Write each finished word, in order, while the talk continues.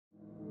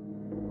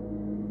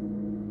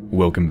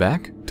Welcome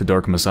back to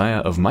Dark Messiah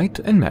of Might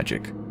and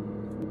Magic.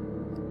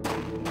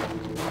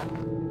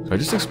 So I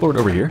just explored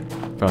over here,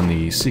 found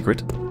the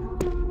secret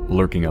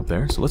lurking up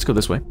there, so let's go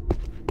this way.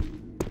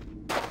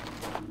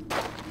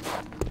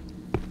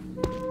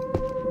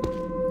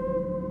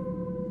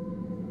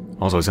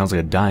 Also, it sounds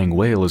like a dying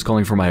whale is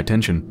calling for my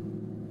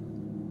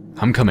attention.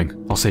 I'm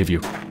coming. I'll save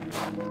you.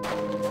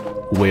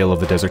 Whale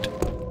of the desert.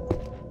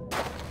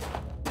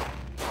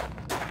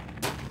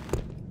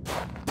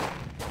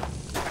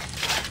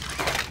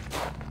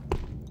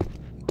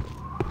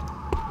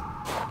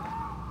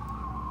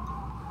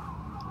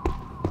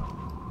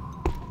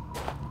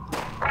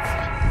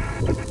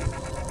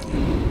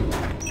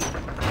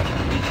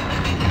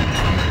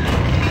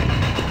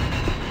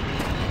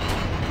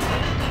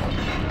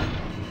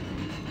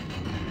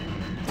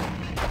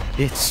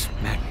 It's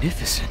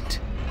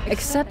magnificent.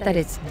 Except that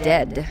it's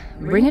dead.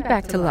 Bring it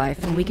back to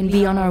life and we can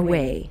be on our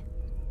way.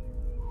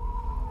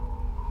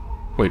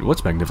 Wait,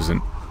 what's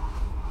magnificent?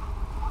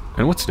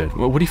 And what's dead?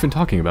 What are you even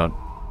talking about?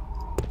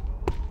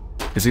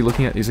 Is he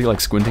looking at, is he like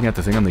squinting at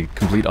the thing on the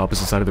complete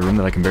opposite side of the room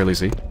that I can barely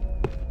see?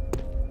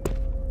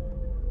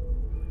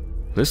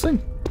 This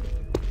thing?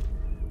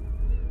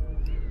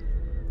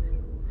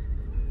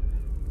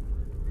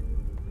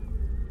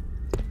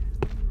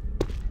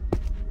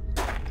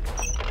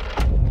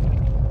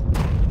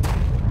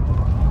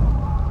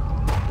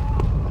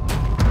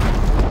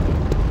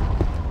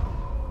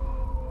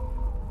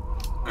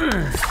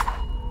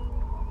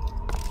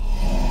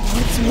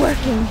 It's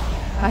working.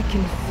 I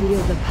can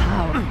feel the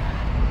power.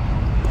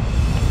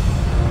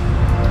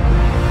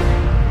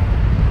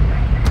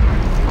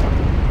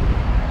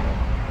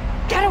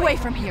 Get away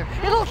from here.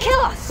 It'll kill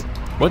us.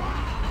 What?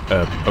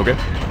 Okay.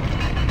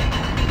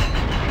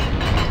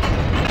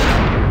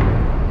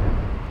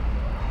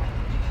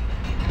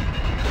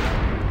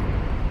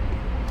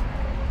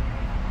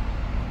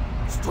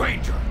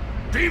 Stranger,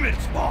 demon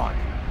spawn,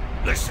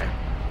 listen.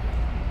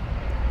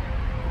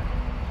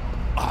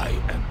 I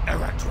am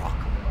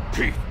Eradrock,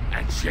 chief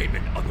and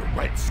shaman of the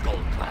Red Skull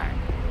clan.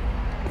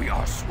 We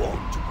are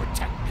sworn to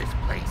protect this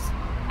place,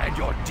 and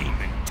your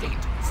demon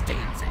taint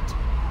stains it.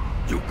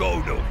 You go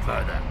no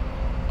further,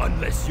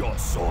 unless your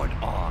sword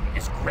arm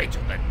is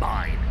greater than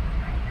mine.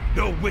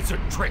 No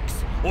wizard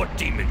tricks or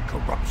demon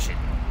corruption.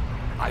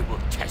 I will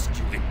test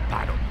you in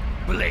battle,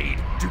 blade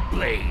to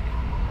blade.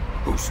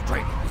 Whose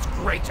strength is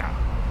greater,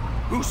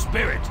 whose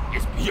spirit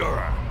is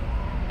purer.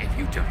 If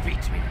you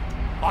defeat me,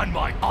 on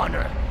my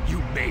honor, you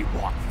may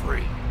walk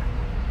free.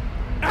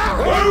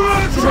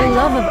 For the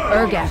love of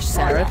Urgash,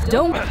 Sareth,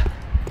 don't...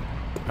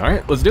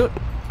 Alright, let's do it.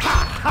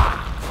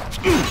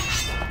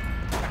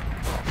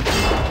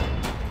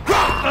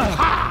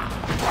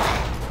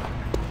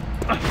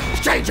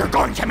 Stranger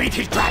going to meet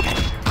his dragon!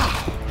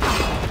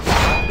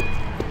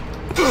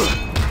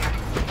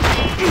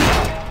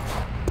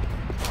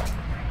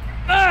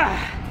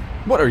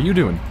 What are you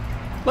doing?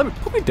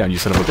 Put me down, you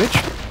son of a bitch.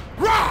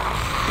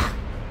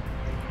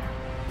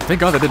 Thank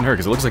God that didn't hurt,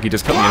 because it looks like he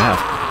just cut me in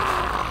half.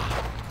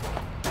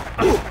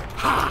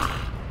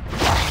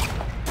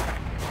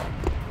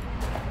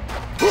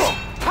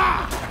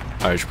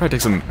 Alright, I should probably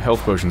take some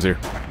health potions here.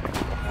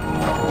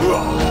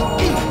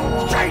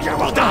 Stranger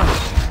will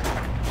die!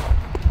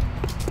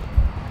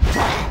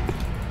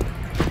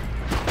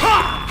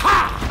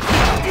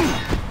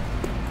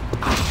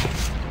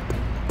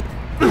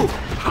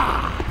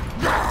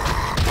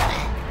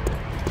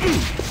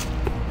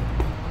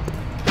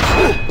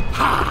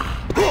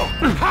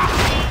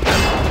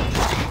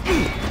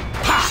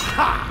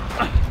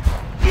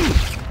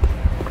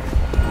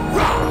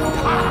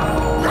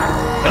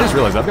 I just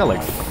realized I've got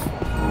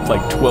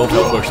like 12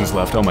 health potions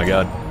left. Oh my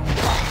god.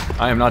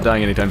 I am not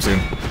dying anytime soon.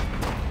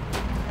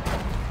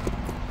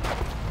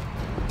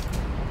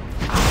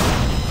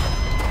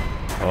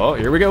 Oh,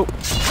 here we go.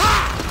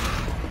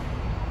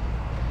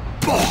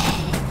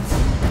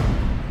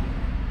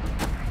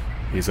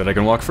 He said I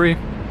can walk free.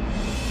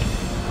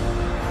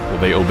 Will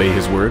they obey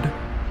his word?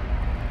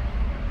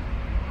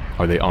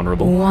 Are they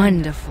honorable?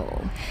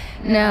 Wonderful.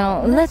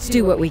 Now, let's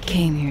do what we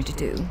came here to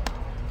do.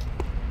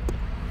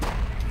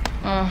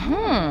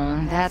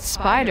 That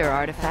spider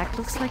artifact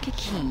looks like a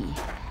key.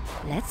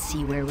 Let's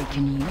see where we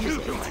can use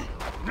it.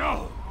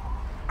 No!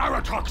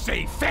 Aratok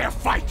say fair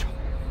fight!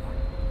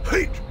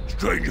 Hate,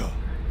 stranger!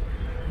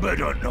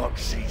 Better not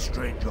see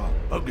stranger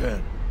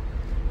again.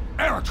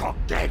 Aratok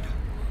dead!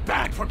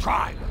 Bad for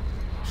tribe!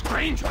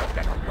 Stranger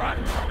better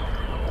run!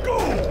 Go!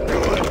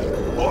 Good!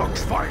 Orcs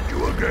find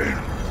you again!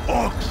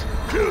 Orcs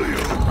kill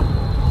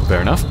you!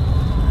 Fair enough.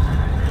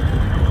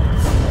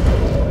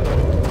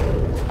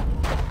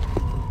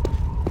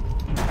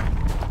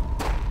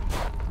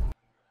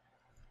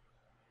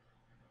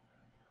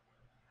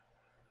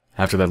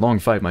 After that long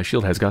fight, my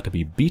shield has got to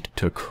be beat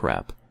to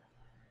crap.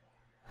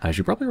 I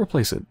should probably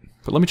replace it,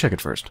 but let me check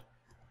it first.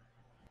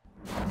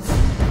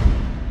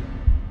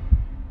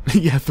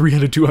 Yeah, 3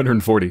 out of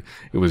 240.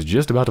 It was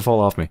just about to fall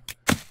off me.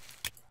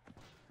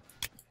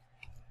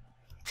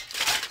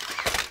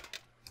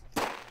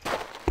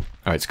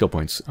 Alright, skill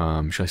points.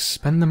 Should I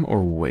spend them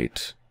or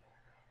wait?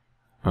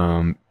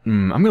 I'm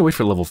gonna wait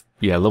for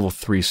level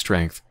 3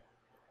 strength.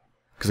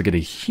 Because I get a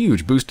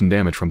huge boost in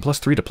damage from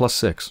 +3 to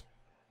 +6.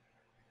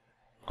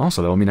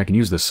 Also, that'll mean I can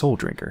use the Soul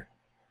Drinker.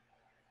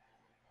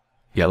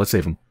 Yeah, let's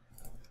save him.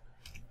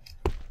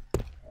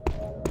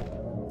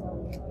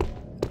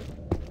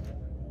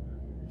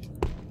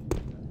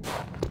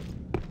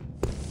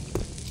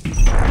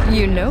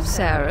 You know,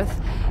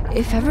 Sareth,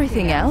 if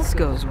everything else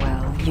goes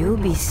well, you'll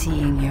be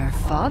seeing your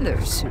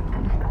father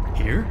soon.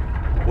 Here?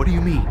 What do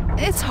you mean?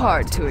 It's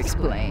hard to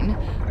explain,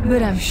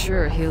 but I'm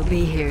sure he'll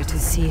be here to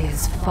see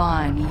his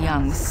fine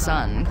young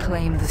son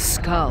claim the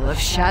Skull of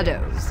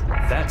Shadows.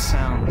 That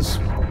sounds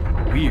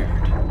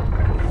weird.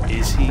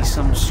 Is he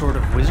some sort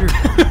of wizard?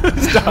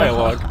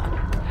 Dialogue.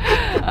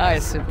 I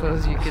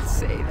suppose you could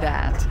say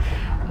that,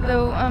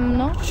 though I'm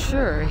not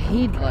sure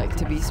he'd like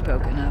to be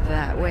spoken of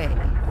that way.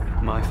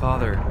 My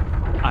father,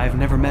 I've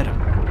never met him.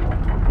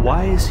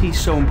 Why is he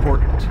so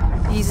important?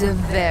 He's a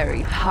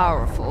very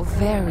powerful,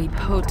 very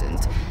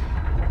potent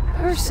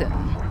person.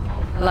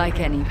 Like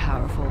any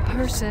powerful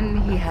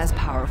person, he has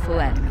powerful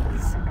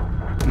enemies.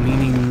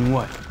 Meaning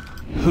what?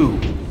 Who?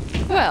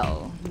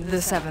 Well, the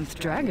 7th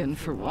dragon,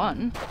 for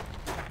one.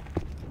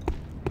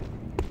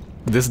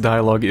 This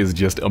dialogue is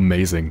just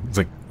amazing. It's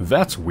like,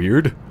 that's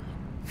weird.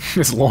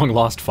 His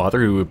long-lost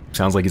father, who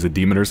sounds like he's a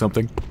demon or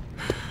something.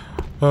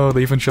 Oh,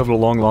 they even shoved a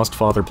long-lost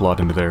father plot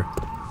into there.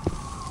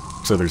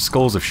 So there's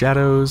Skulls of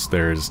Shadows,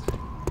 there's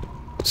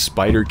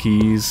Spider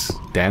Keys,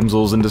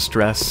 Damsels in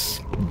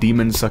Distress,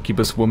 Demon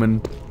Succubus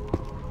Woman,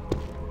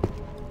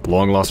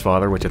 Long-lost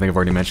father, which I think I've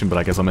already mentioned, but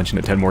I guess I'll mention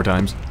it 10 more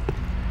times.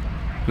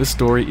 This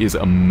story is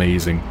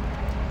amazing.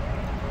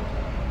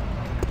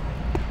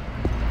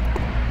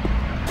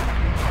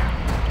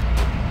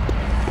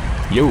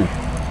 Yo.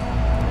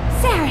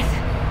 Sareth,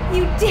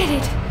 you did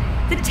it!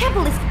 The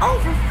temple is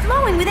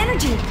overflowing with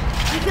energy.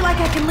 I feel like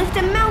I can lift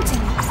a mountain.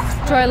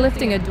 Try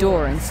lifting a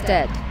door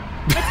instead.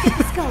 Let's get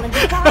the skull and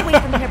get far away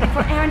from here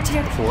before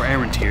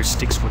Aaron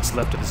sticks what's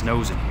left of his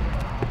nose in here.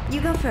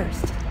 You go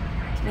first,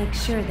 to make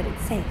sure that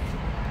it's safe.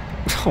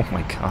 Oh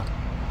my god.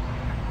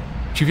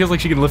 She feels like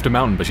she can lift a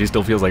mountain, but she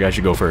still feels like I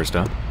should go first,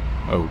 huh?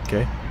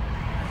 Okay.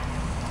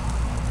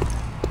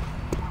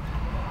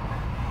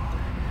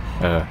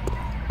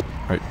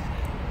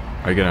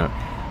 Are you gonna...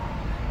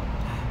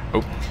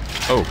 Oh,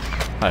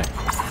 hi.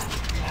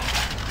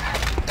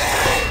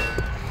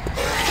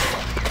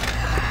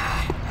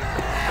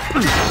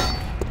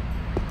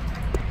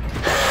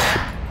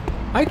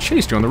 I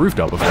chased you on the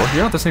rooftop before.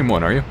 You're not the same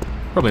one, are you?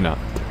 Probably not.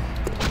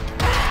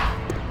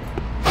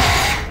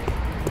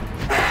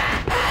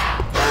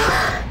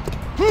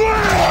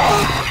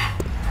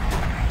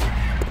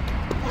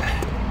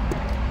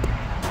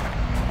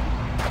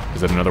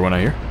 Is that another one I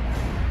hear?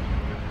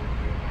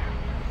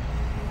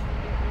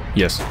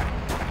 Yes.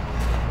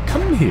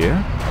 Come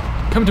here.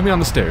 Come to me on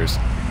the stairs.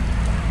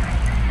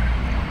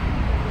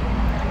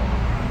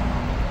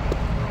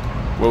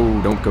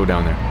 Whoa, don't go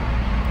down there.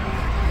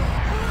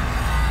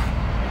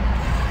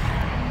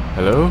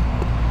 Hello?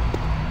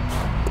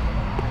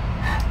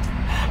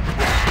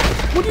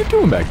 What are you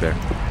doing back there?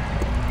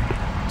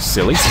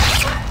 Silly.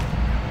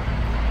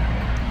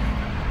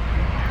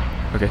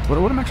 Okay, what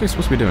am I actually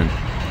supposed to be doing?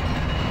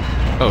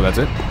 Oh, that's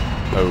it?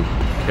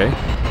 Okay.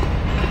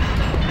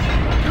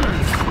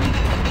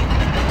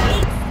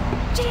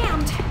 It's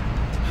jammed.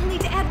 I'll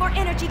need to add more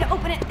energy to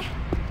open it.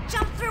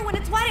 Jump through when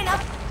it's wide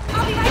enough.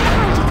 I'll be right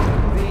behind you.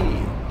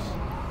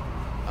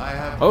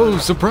 Oh,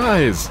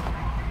 surprise!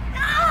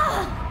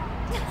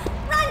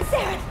 Run,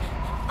 Sarah!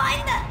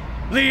 Find the...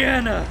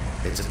 Leanna!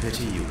 It's a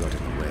pity you got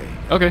in the way.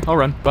 Okay, I'll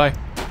run. Bye.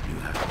 You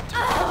haven't.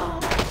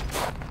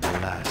 The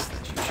last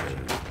that you chose.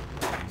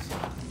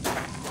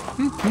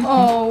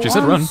 Oh, She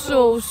said I'm run.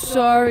 so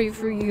sorry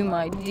for you,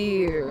 my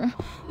dear.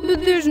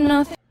 But there's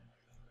nothing...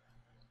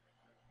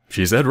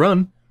 She said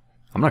run.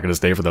 I'm not gonna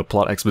stay for the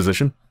plot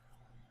exposition.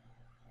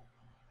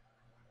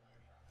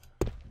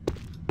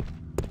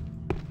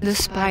 The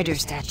spider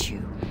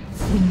statue.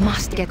 We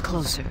must get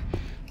closer.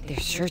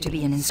 There's sure to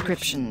be an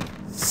inscription.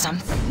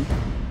 Something.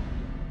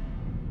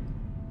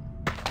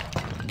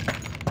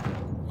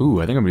 Ooh,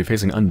 I think I'm gonna be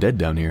facing undead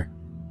down here.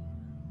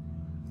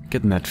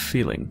 Getting that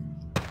feeling.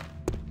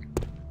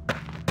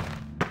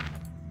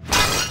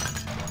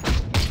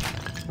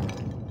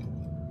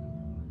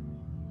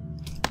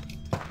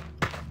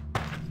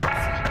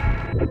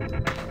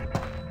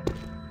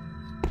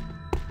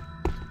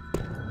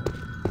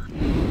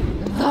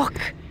 Look!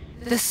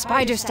 The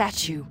spider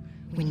statue.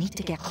 We need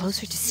to get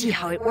closer to see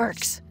how it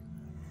works.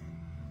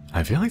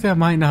 I feel like that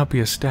might not be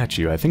a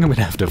statue. I think I'm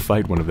gonna have to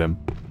fight one of them.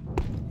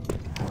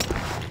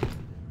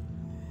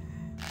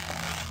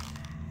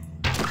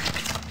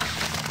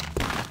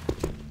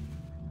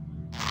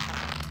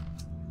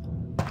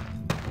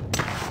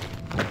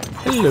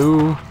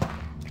 Hello.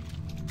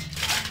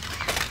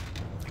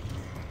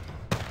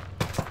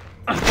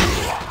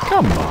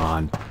 Come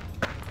on.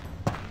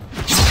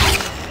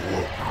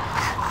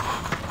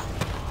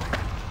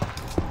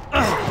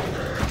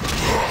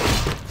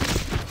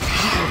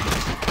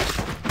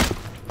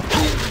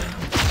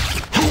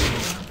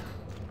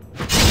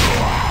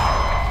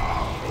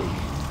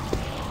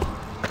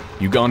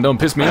 You gone don't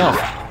piss me off.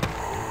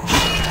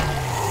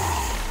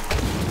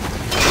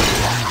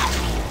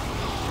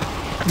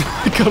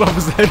 I cut off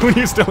his head when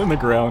he was still in the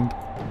ground.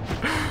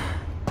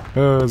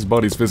 His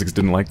body's physics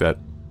didn't like that.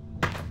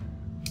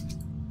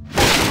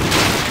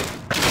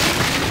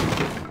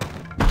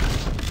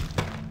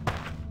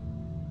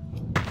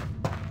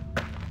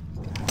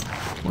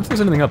 I wonder if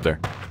there's anything up there.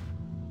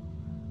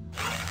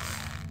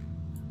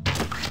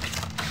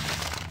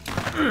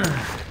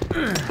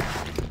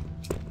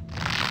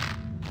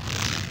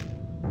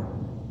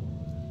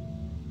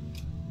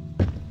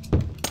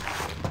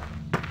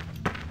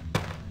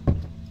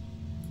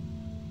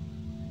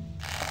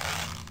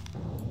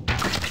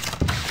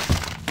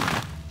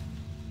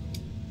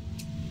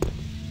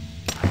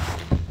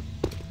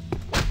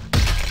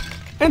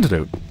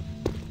 Antidote.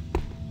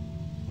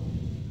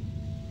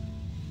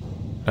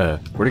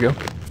 Where'd it go?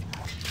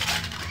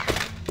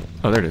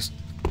 Oh, there it is.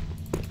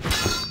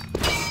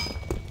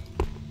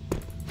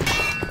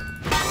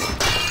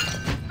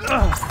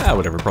 Ah,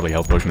 whatever. Probably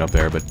health potion up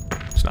there, but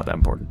it's not that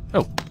important.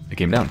 Oh, it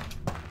came down.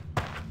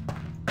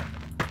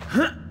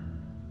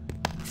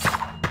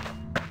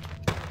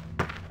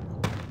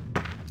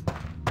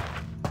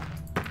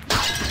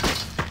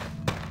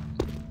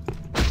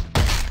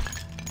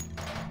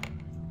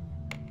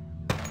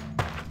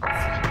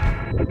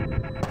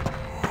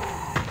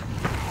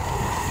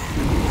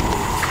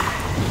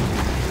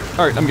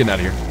 Alright, I'm getting out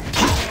of here.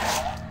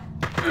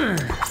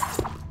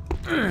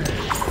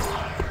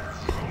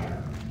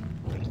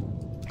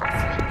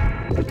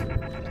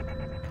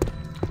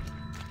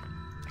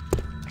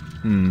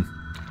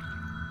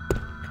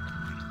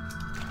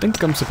 I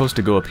think I'm supposed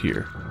to go up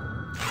here.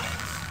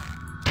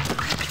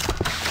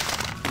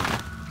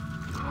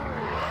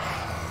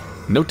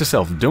 Note to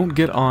self, don't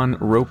get on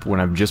rope when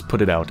I've just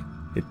put it out.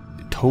 It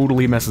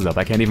totally messes up.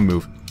 I can't even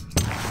move.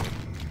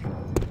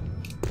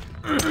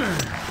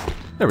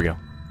 There we go.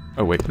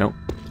 Oh, wait, no.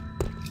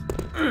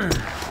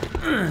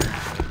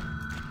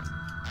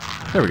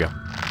 There we go.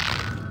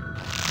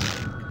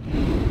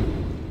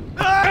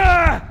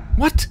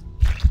 What?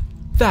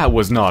 That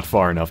was not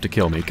far enough to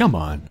kill me. Come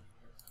on.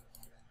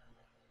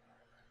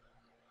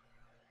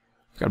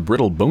 Got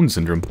brittle bone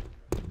syndrome.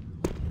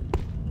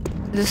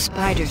 The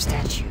spider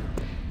statue.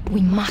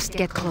 We must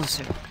get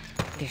closer.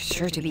 There's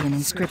sure to be an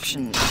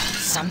inscription.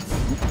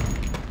 Something.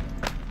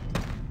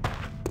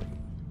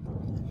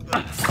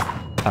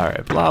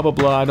 Alright, blah blah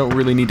blah. I don't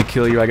really need to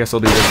kill you. I guess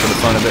I'll do this for the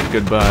fun of it.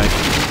 Goodbye.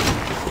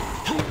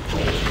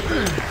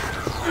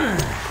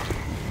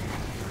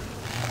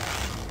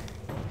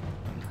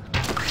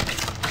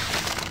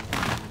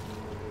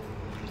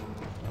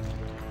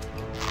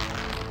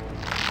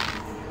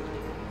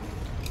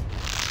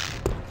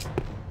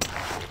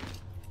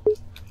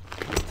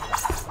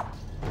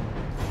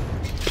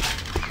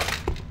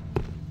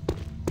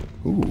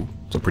 Ooh,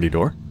 it's a pretty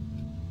door.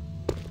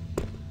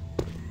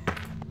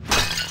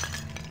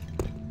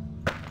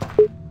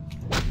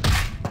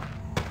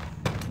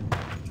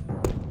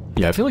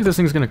 Yeah, I feel like this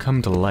thing's gonna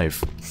come to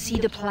life. See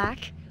the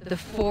plaque? The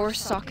 4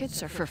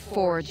 sockets are for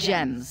 4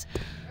 gems.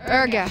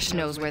 Urgash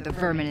knows where the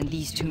vermin in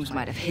these tombs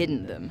might have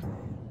hidden them.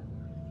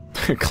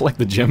 Collect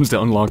the gems to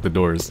unlock the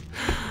doors.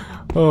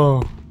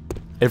 Oh,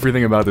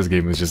 everything about this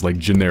game is just like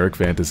generic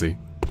fantasy.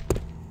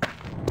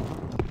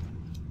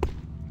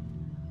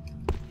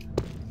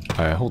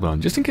 Alright, hold on.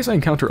 Just in case I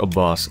encounter a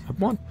boss, I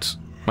want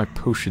my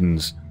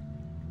potions.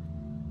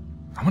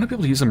 I want to be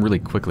able to use them really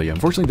quickly.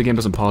 Unfortunately, the game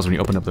doesn't pause when you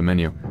open up the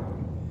menu.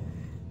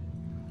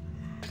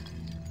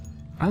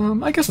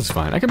 I guess it's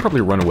fine. I can probably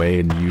run away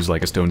and use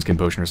like a stone skin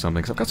potion or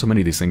something, because I've got so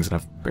many of these things and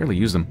I've barely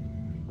used them.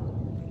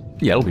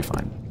 Yeah, it'll be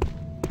fine.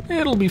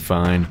 It'll be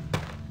fine.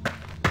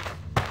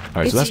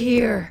 Alright, so that's... It's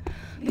here,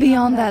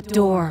 beyond that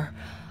door.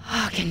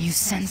 Ah, can you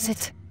sense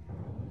it?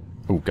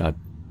 Oh, God.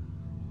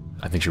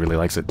 I think she really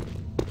likes it.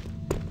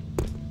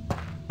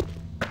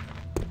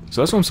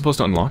 So that's what I'm supposed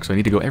to unlock, so I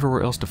need to go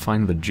everywhere else to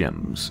find the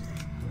gems.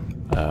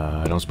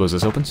 I don't suppose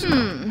this opens?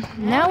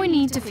 Now we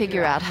need to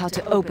figure out how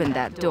to open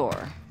that door.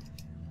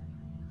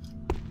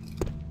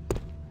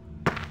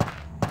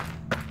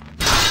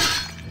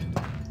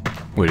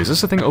 Wait, is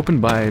this the thing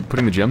opened by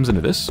putting the gems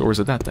into this, or is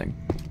it that thing?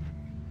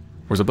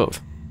 Or is it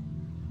both?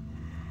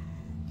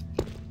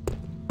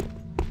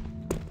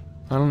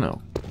 I don't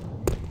know.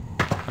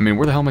 I mean,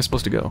 where the hell am I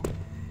supposed to go?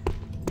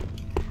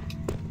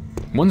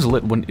 One's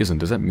lit, one isn't.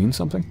 Does that mean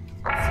something?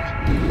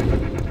 I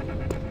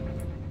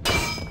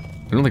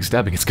don't think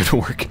stabbing is gonna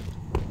work.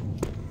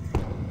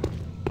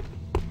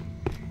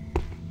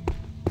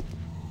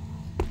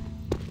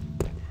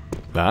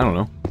 I don't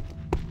know.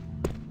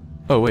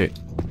 Oh, wait.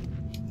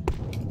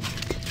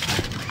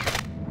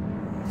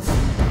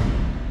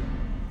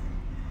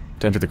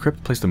 To enter the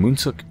crypt, place the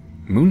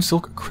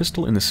moonsilk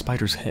crystal in the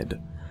spider's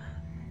head.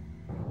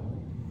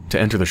 To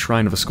enter the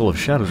Shrine of the Skull of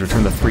Shadows,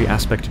 return the 3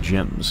 aspect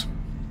gems.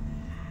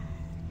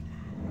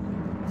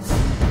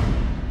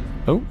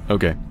 Oh,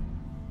 okay.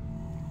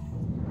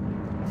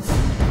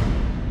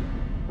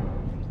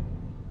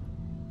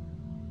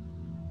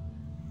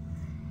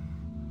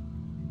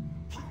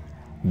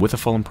 With a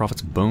fallen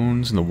prophet's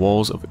bones in the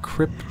walls of the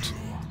crypt.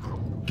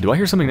 Do I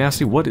hear something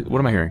nasty? What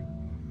am I hearing?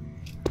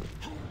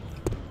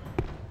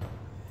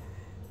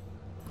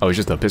 Oh, it's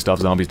just the pissed off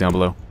zombies down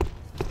below.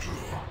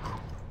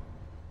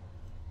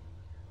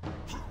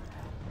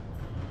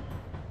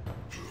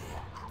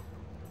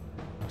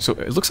 So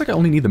it looks like I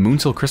only need the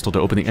Moonsill Crystal to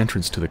open the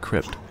entrance to the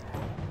crypt.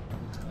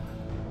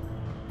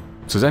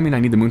 So does that mean I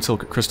need the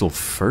Moonsill Crystal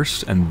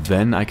first, and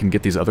then I can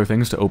get these other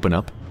things to open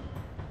up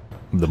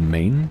the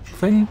main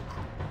thing?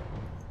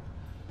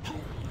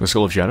 The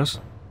Skull of Shadows?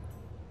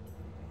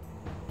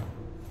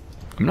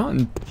 I'm not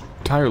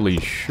entirely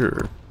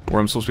sure where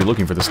I'm supposed to be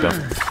looking for this stuff.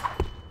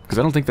 Because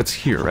I don't think that's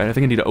here, right? I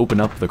think I need to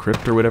open up the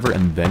crypt or whatever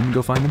and then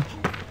go find them.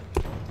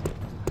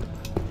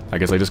 I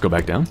guess I just go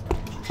back down.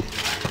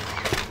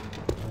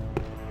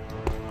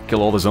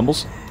 Kill all the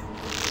zombies.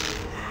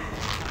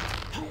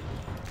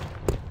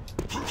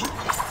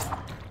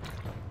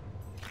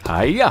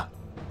 Hiya!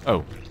 Oh,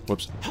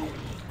 whoops.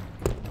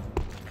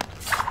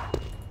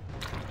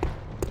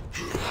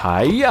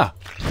 Hiya!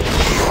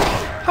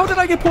 How did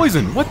I get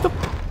poisoned? What the...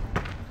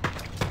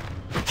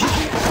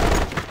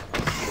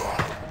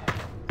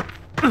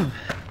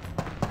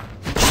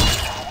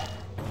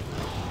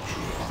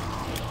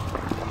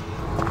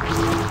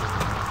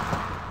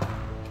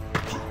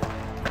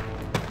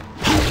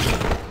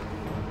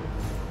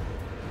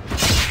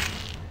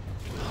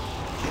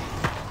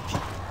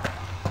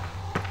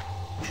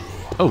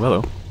 Oh,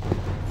 hello.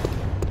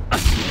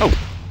 Oh!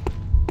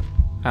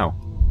 Ow.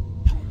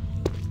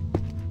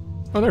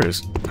 Oh, there it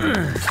is.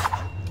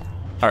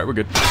 Alright, we're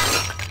good.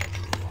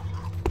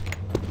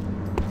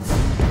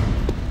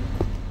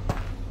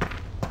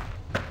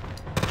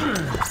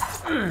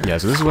 Yeah,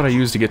 so this is what I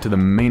use to get to the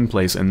main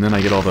place, and then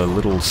I get all the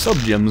little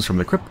sub-gems from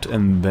the crypt,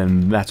 and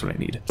then that's what I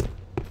need.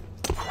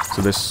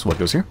 So this, what,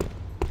 goes here?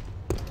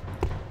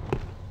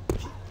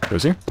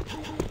 Goes here?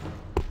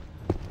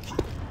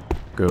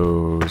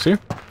 Goes here?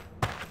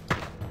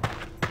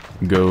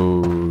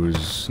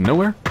 Goes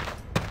nowhere?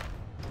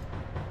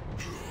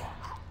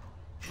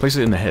 Place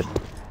it in the head.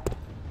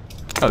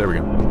 Oh, there we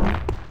go.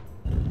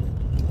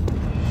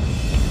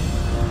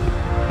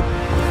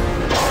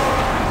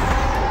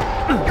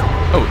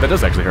 Oh, that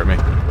does actually hurt me.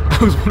 I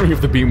was wondering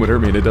if the beam would hurt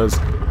me, and it does.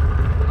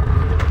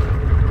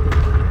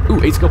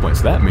 Ooh, 8 skill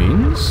points. That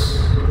means...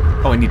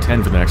 Oh, I need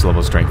 10 for the next level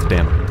of strength.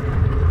 Damn.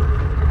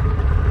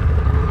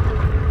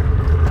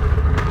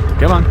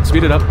 Come on,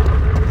 speed it up.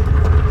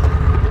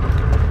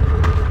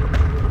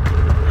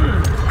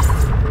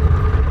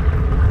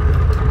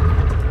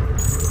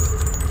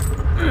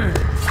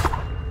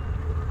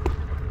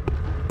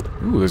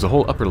 Ooh, there's a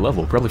whole upper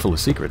level, probably full of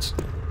secrets.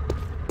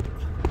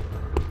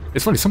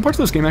 It's funny, some parts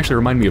of this game actually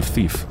remind me of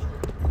Thief.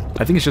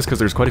 I think it's just because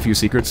there's quite a few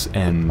secrets,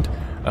 and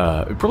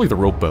probably the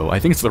rope bow. I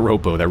think it's the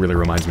rope bow that really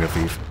reminds me of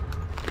Thief.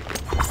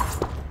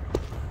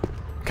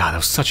 God, that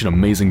was such an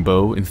amazing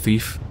bow in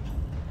Thief.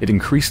 It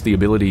increased the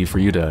ability for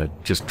you to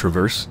just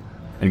traverse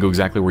and go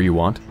exactly where you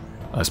want,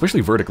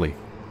 especially vertically,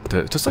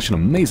 to such an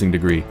amazing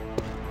degree.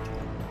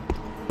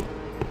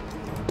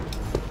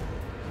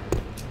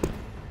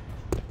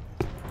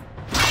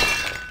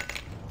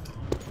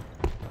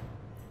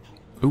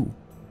 Ooh,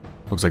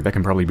 looks like that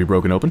can probably be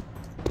broken open.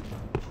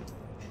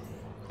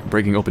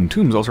 Breaking open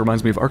tombs also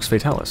reminds me of Arx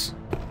Fatalis.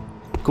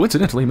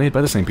 Coincidentally made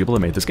by the same people that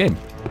made this game,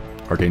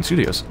 Arkane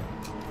Studios.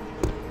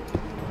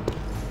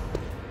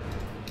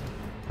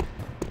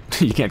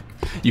 You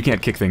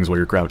can't kick things while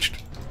you're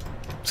crouched.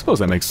 Suppose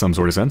that makes some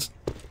sort of sense.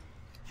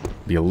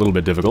 Be a little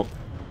bit difficult.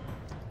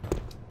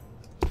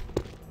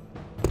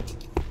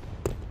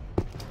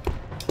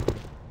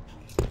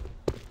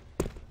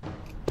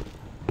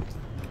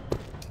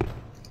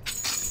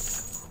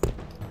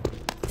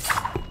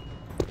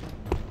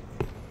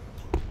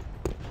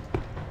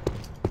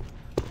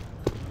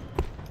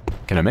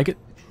 Can I make it?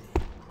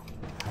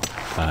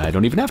 I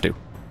don't even have to.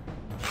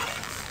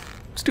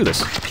 Let's do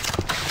this.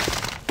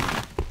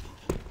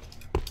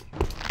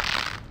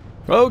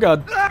 Oh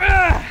god.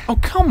 Oh,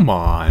 come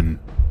on.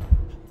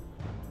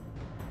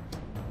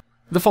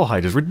 The fall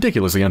height is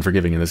ridiculously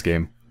unforgiving in this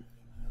game.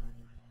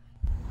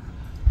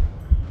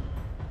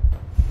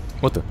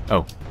 What the?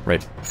 Oh,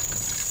 right.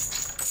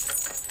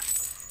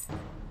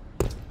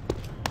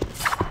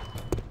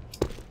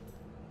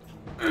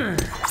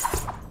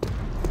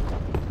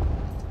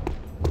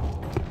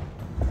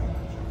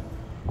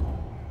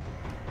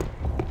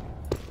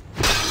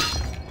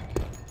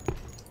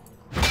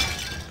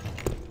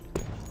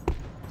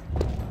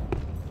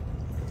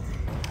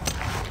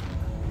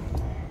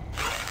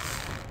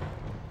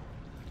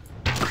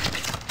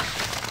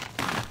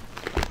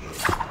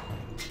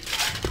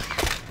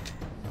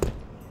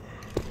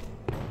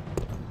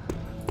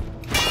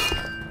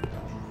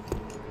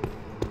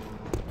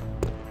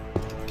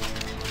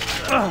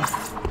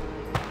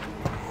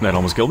 That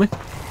almost killed me.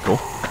 Cool.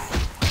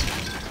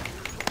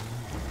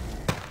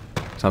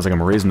 Sounds like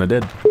I'm raising the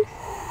dead.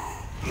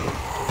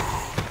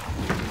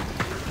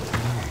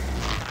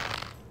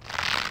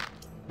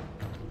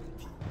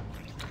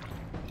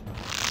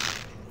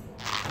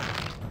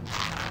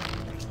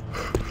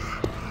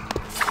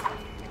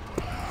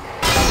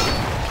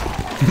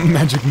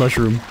 Magic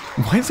mushroom.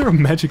 Why is there a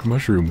magic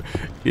mushroom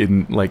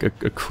in, like, a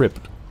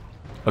crypt?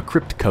 A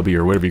crypt cubby,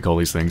 or whatever you call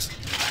these things.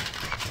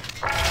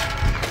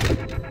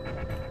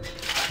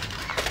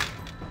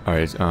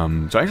 Alright,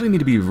 so I actually need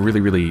to be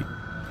really, really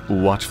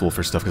watchful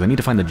for stuff, because I need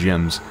to find the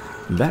gems.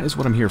 That is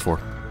what I'm here for.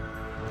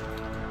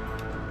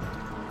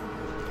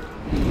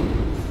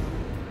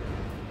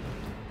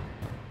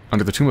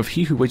 Under the tomb of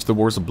he who waged the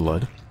wars of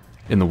blood,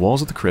 in the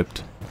walls of the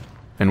crypt,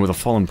 and with a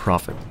fallen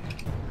prophet.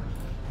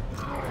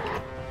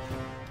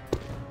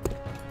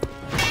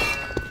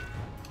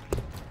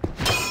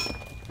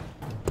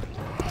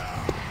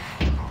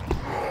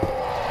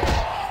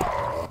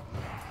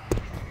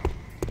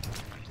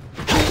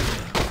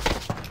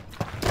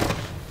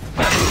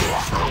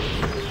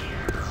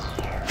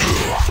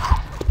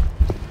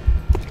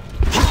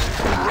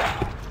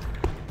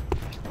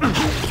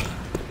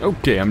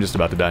 Okay, I'm just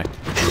about to die.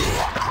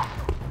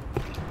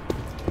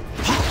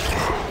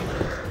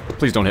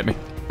 Please don't hit me.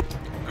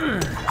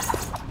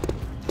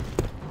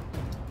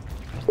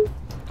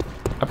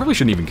 I probably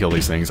shouldn't even kill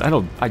these things. I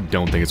don't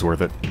think it's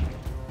worth it.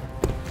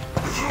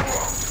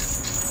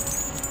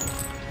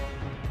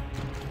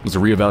 Let's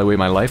reevaluate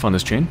my life on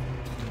this chain.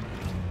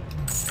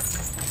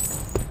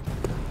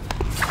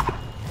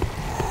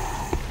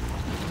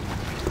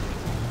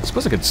 I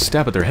suppose I could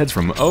stab at their heads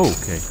from... Oh,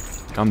 okay.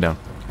 Calm down.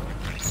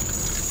 I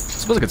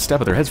suppose I could stab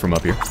at their heads from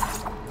up here.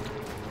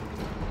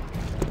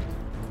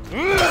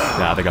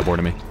 Nah, they got bored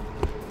of me.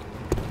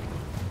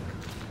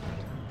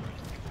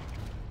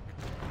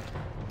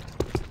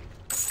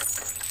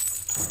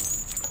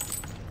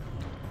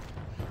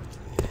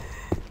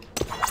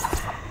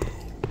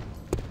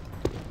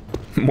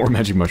 More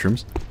magic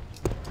mushrooms.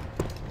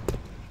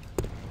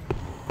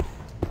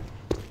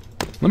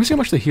 Let me see how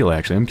much they heal,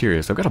 actually. I'm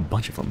curious. I've got a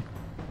bunch of them.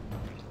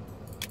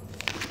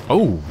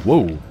 Oh,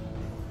 whoa.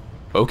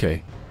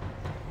 Okay.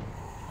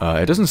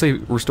 It doesn't say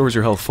restores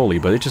your health fully,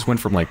 but it just went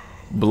from, like,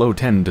 below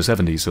 10 to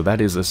 70, so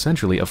that is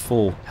essentially a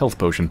full health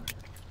potion.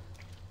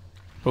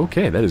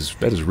 Okay, that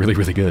is really,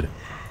 really good.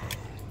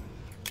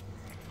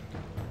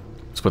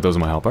 Let's put those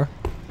in my health bar.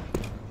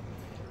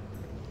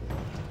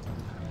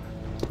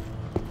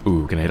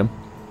 Ooh, can I hit him?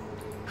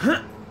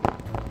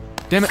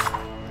 Damn it!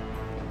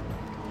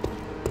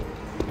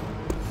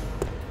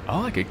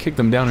 Oh, I could kick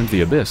them down into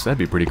the abyss. That'd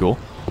be pretty cool.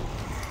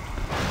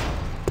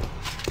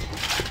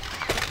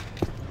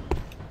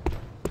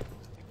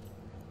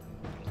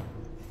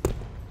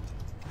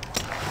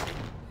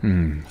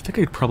 I think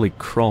I could probably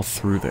crawl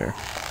through there.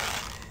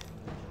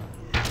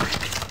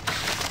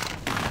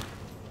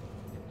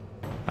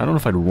 I don't know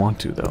if I'd want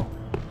to, though.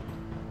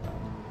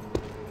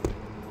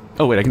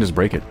 Oh, wait, I can just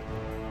break it.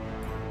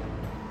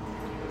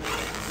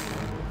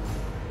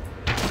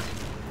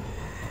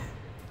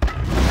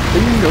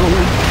 Bingo!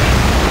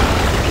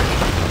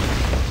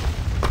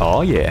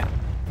 Oh, yeah.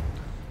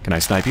 Can I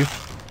snipe you?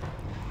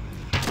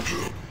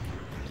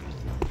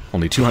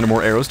 Only 200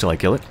 more arrows till I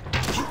kill it.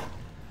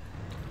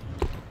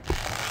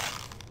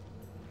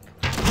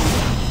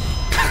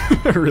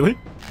 Really?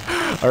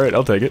 Alright,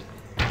 I'll take it.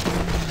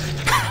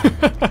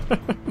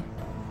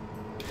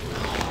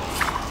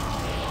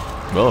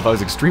 Well, if I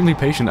was extremely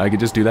patient, I could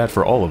just do that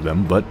for all of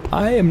them, but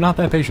I am not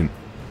that patient.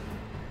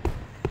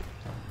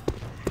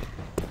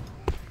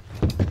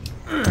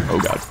 Oh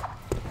god.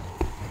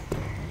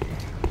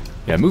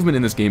 Yeah, movement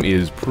in this game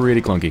is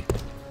pretty clunky.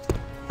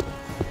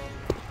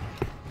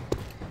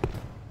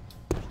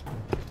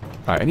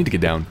 Alright, I need to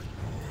get down.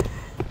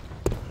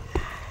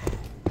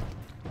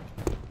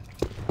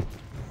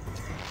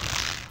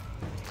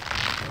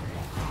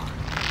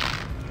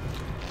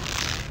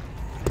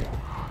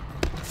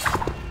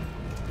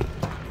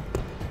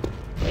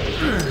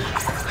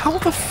 How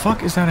the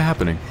fuck is that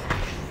happening?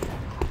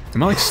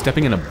 Am I like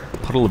stepping in a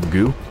puddle of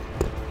goo?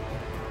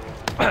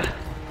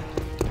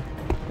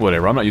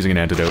 Whatever, I'm not using an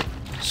antidote.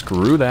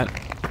 Screw that.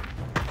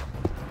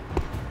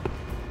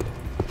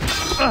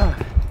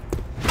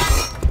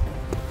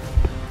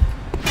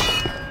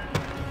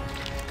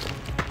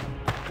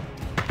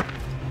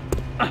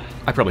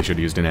 I probably should have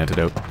used an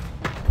antidote.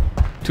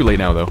 Too late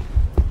now, though.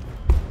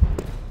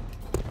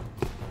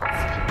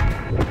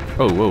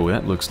 Oh, whoa,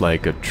 that looks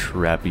like a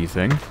trappy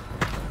thing.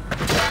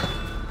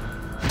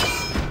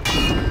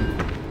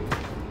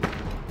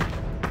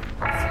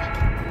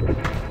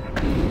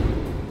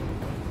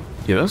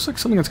 Yeah, that looks like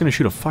something that's going to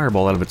shoot a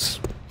fireball out of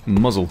its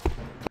muzzle.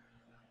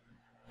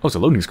 Oh, it's a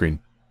loading screen.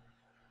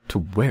 To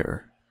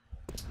where?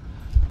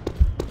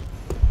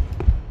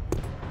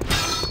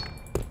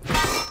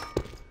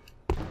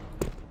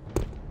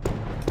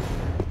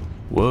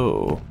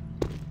 Whoa.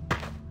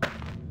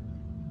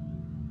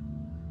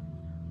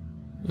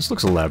 This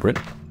looks elaborate.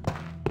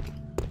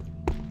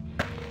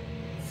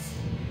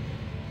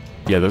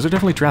 Yeah, those are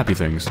definitely trappy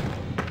things.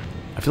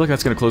 I feel like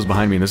that's going to close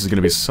behind me and this is going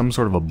to be some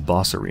sort of a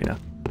boss arena.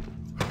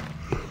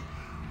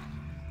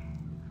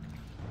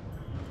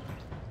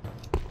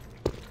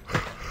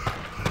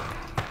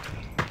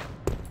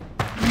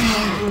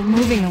 We're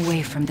moving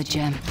away from the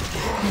gem.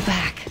 Go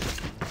back.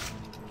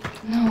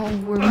 No,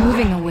 we're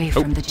moving away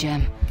from the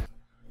gem.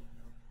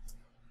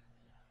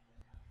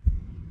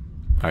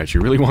 Alright, she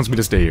really wants me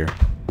to stay here.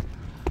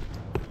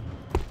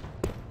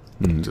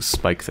 It's a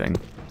spike thing.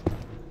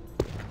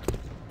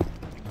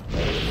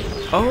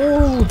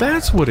 Oh,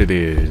 that's what it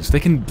is. They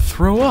can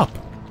throw up.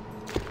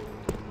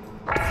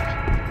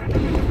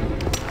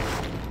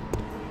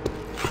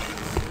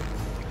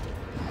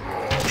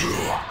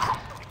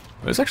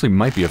 This actually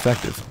might be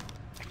effective.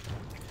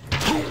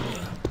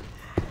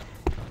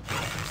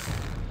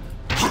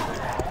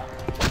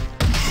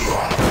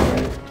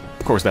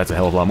 Of course, that's a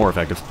hell of a lot more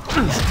effective.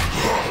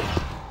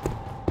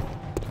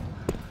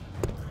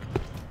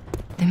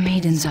 The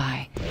Maiden's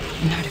Eye,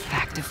 an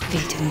artifact of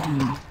fate and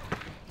doom.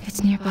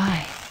 It's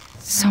nearby,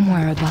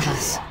 somewhere above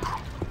us.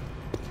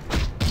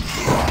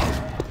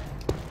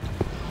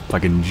 If I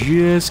can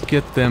just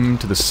get them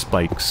to the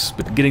spikes,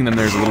 but getting them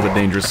there is a little bit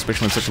dangerous,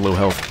 especially on such low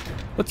health.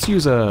 Let's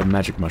use a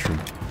magic mushroom.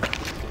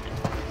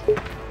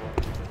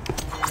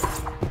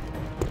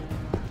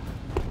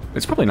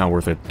 It's probably not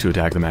worth it to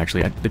attack them,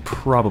 actually. They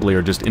probably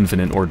are just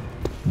infinite, or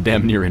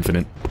damn near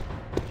infinite.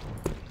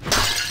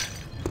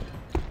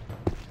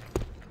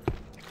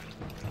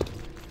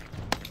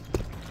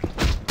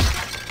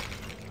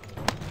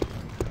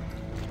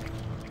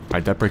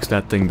 Alright, that breaks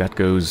that thing. That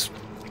goes...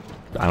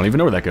 I don't even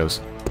know where that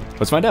goes.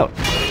 Let's find out.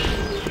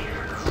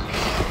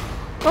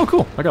 Oh,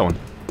 cool. I got one.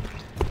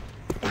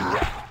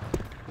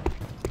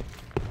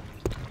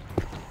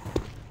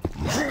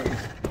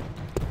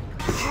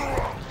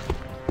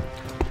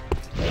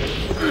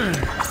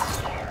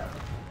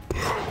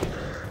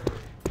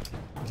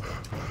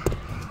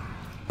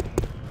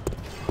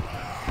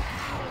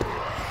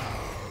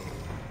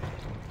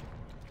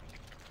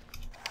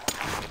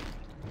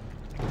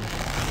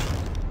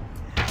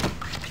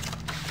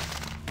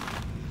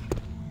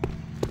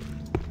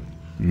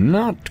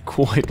 Not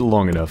quite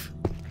long enough.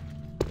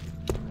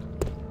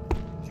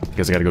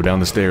 Guess I gotta go down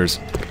the stairs.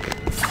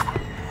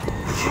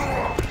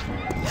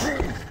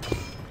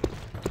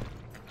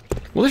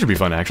 Well, this should be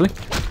fun, actually.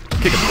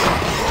 Kick him.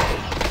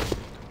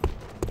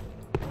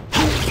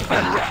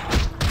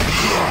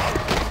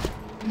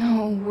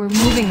 No, we're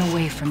moving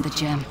away from the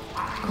gem.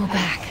 Go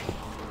back.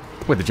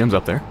 Wait, the gem's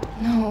up there?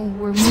 No,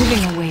 we're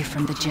moving away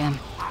from the gem.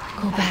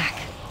 Go back.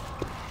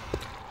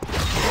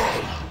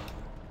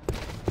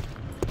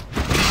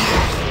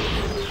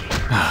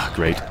 Ah,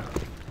 great.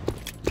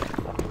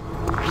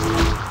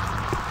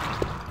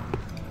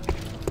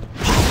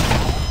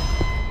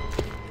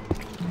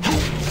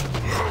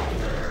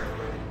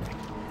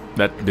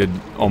 That did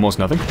almost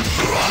nothing.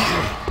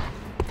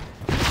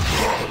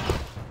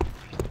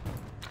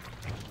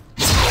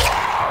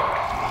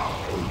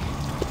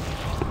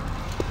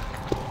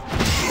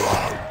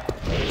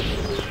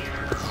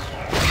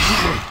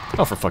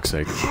 Oh, for fuck's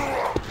sake.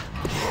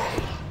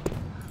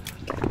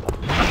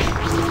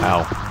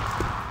 Ow.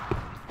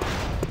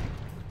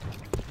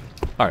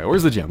 Alright,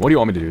 where's the gem? What do you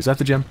want me to do? Is that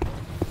the gem?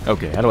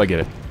 Okay, how do I get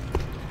it?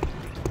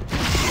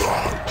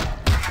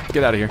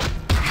 Get out of here.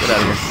 Get out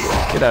of here.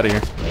 Get out of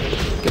here.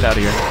 Get out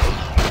of here.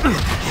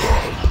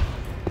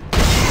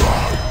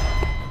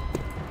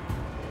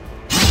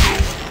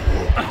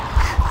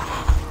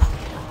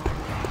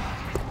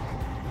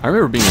 I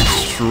remember being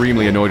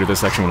extremely annoyed with this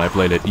section when I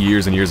played it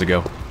years and years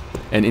ago.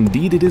 And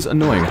indeed it is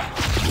annoying.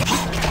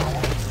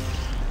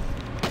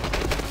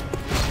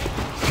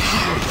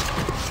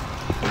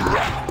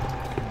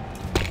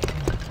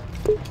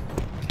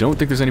 Don't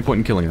think there's any point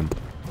in killing them.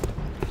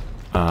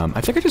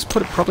 I think I just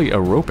put probably a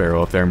rope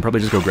arrow up there and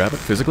probably just go grab it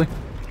physically.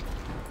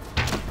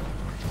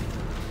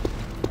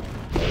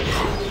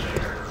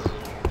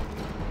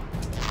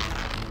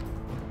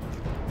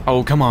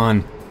 Oh, come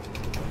on.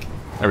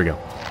 There we go.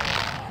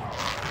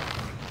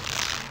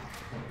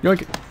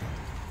 Yoink.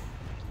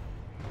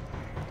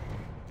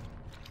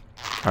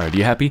 Alright,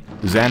 you happy?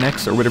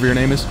 Xanax, or whatever your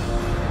name is?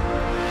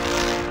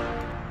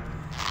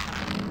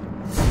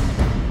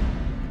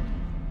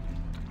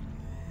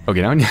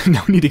 Okay, now I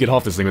need to get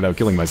off this thing without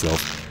killing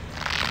myself.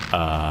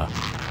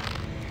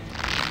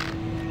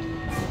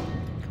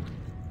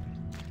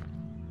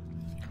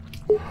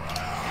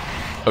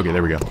 Okay,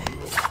 there we go.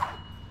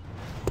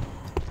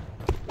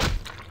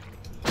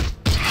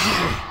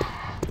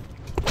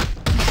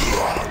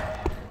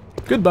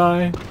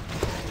 Goodbye!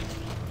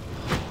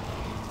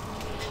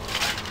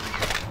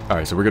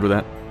 Alright, so we're good with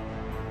that.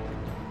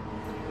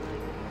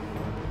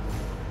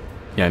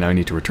 Yeah, now I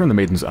need to return the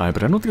Maiden's Eye,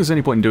 but I don't think there's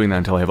any point in doing that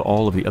until I have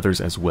all of the others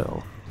as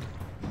well.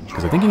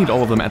 Because I think you need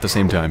all of them at the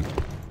same time.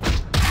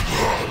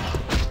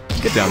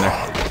 Get down there.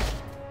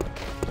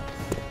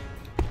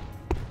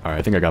 Alright,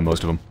 I think I got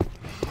most of them.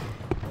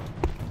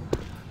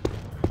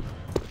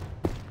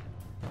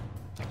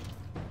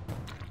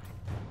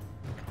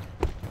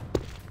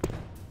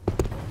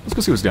 Let's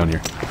go see what's down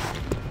here.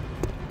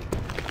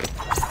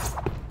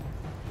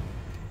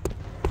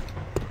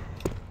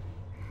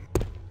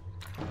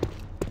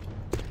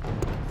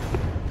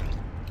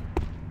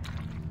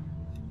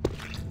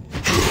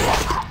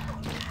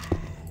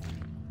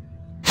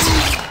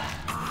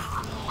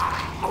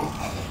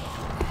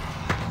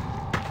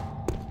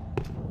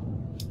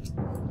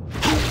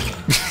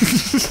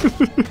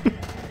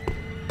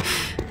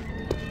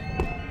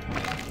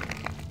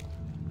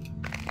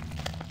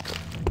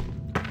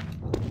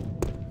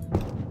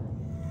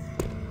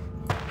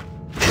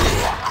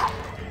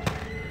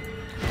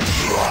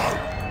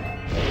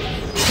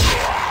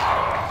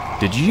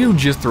 Did you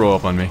just throw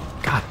up on me?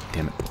 God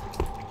damn it.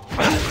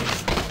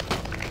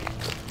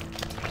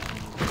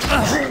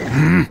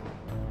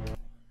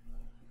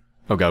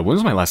 Oh god, when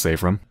was my last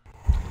save from?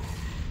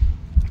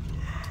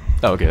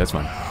 Oh, okay, that's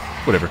fine.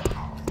 Whatever.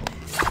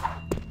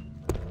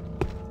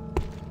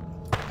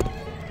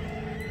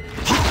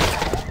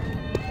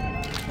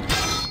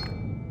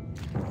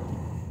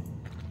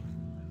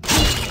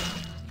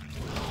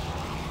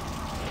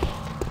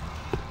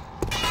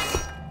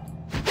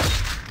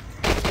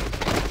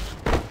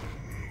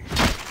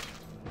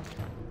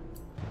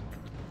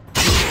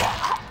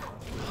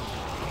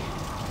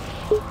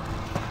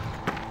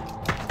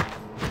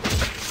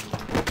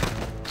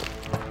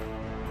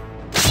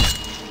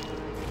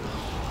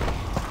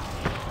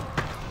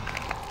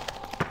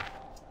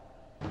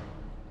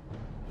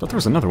 Thought there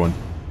was another one.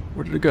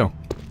 Where did it go?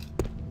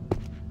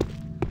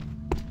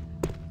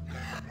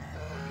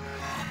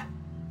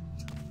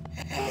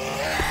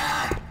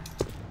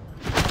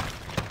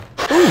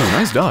 Ooh,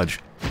 nice dodge.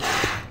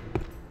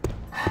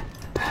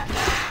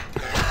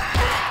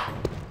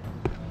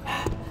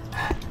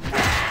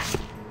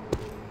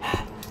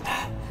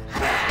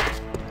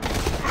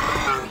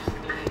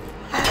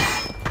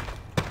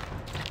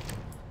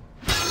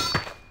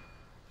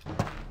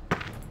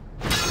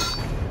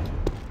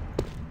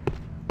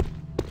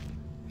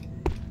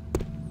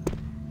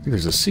 I think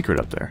there's a secret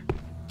up there.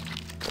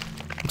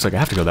 Looks like I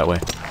have to go that way.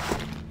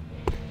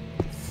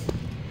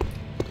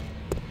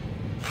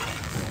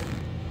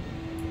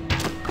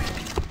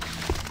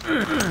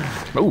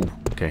 Oh,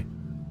 okay.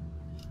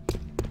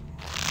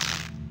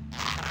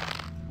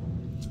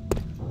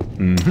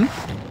 Mm-hmm.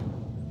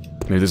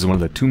 Maybe this is one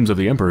of the tombs of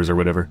the emperors or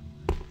whatever.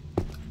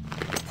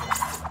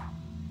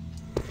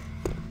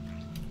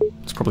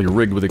 It's probably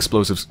rigged with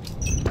explosives.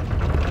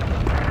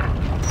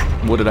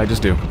 What did I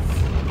just do?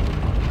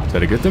 Is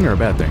that a good thing or a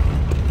bad thing?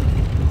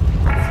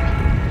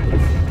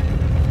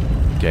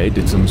 Okay,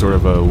 did some sort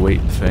of a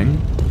weight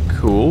thing.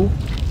 Cool.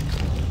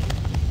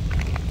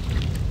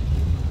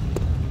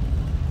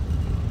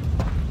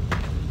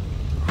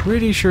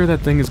 Pretty sure that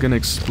thing is gonna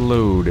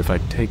explode if I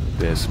take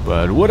this,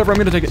 but whatever, I'm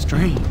gonna take it.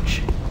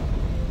 Strange.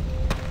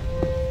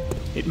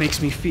 It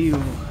makes me feel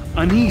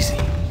uneasy.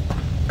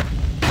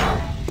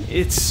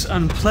 It's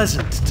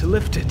unpleasant to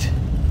lift it.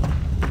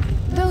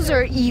 Those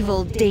are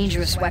evil,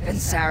 dangerous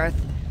weapons, Sareth.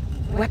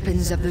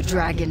 Weapons of the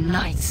Dragon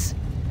Knights.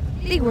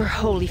 They were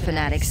holy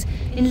fanatics,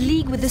 in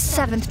league with the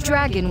 7th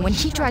Dragon when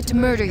he tried to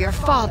murder your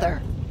father.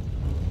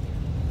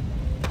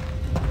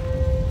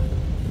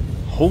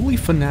 Holy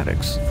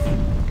fanatics.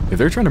 If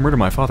they're trying to murder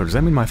my father, does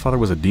that mean my father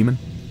was a demon?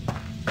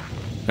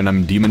 And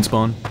I'm demon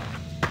spawn?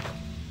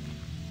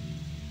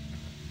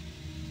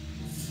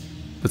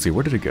 Let's see,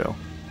 where did it go?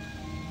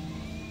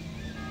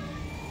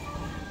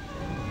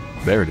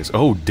 There it is.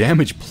 Oh,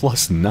 damage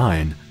plus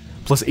 9.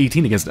 Plus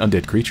 18 against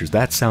undead creatures.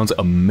 That sounds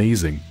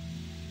amazing.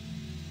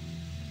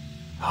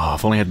 Oh,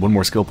 if only I had one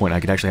more skill point, I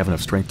could actually have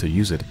enough strength to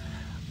use it.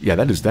 Yeah,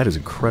 that is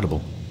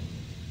incredible.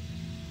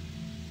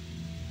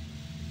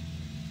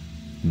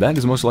 That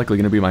is most likely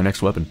going to be my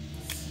next weapon.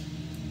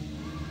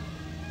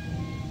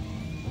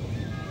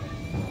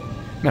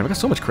 Man, I've got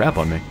so much crap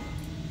on me.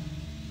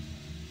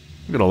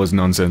 Look at all this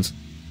nonsense.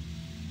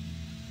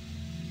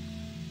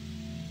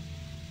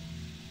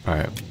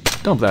 Alright,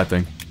 dump that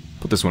thing.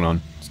 Put this one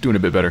on. It's doing a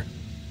bit better.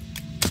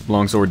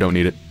 Longsword, don't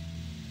need it.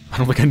 I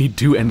don't think I need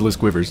 2 endless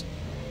quivers.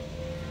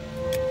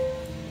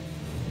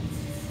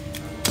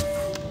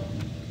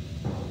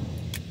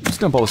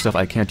 Just dump all the stuff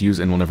I can't use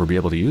and will never be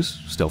able to use.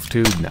 Stealth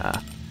 2, nah.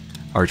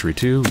 Archery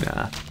 2,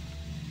 nah.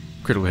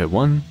 Critical hit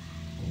 1,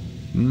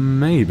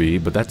 maybe,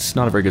 but that's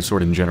not a very good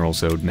sword in general,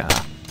 so nah.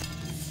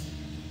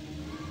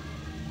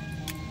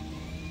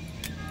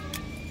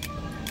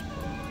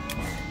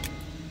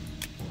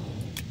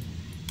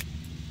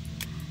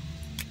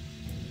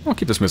 I'll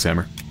keep the Smith's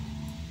Hammer.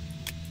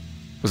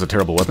 This is a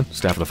terrible weapon,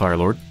 Staff of the Fire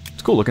Lord.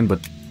 It's cool looking,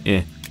 but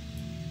eh.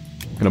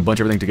 Gonna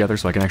bunch everything together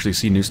so I can actually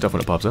see new stuff when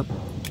it pops up.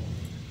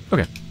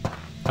 Okay.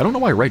 I don't know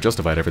why right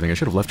justified everything. I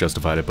should have left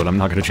justified it, but I'm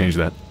not gonna change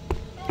that.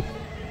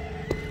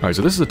 Alright,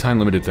 so this is a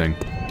time-limited thing.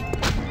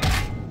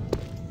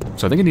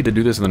 So I think I need to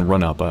do this and then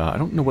run up. I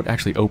don't know what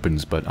actually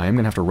opens, but I am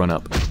gonna have to run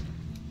up.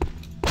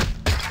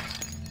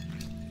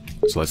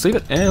 So let's save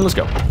it, and let's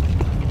go.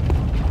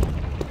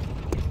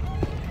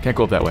 Can't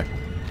go up that way.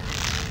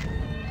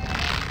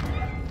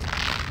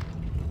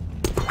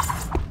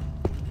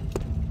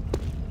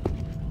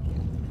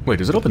 Wait,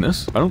 does it open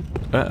this? I don't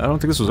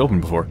think this was open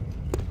before.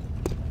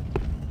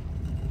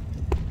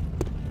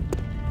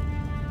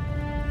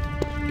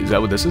 Is that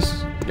what this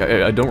is?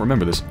 Yeah, I don't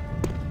remember this.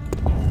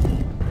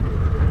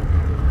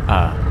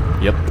 Ah,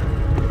 yep.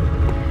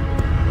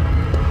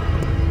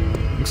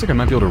 Looks like I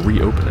might be able to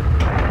reopen it.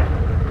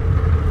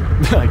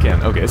 I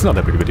can. Okay, it's not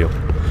that big of a deal.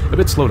 A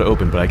bit slow to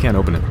open, but I can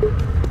open it.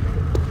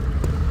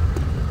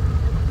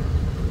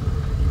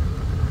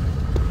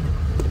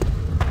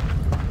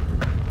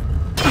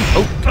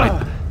 Oh,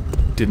 I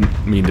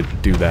didn't mean to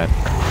do that.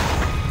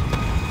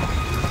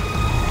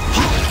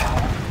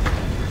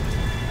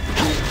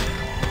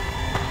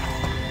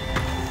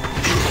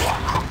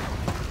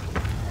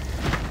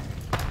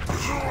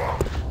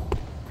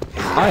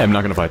 I am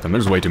not gonna fight them.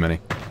 There's way too many.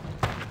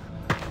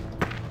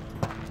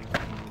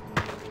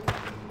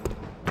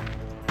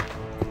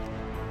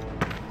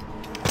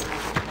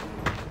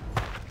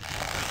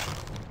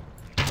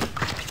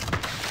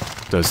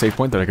 There's a save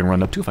point that I can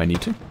run up to if I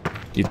need to.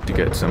 Need to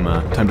get some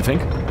time to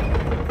think.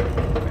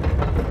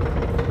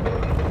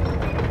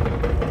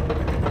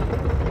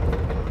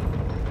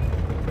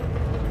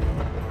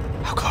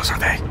 How close are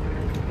they?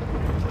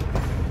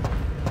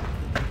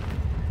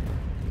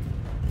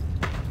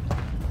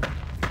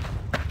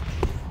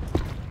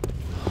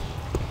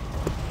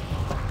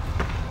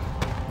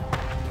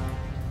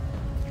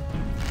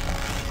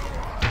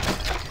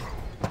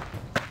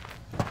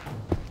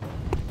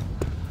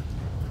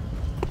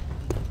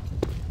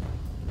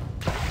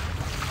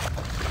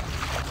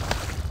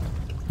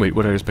 Wait,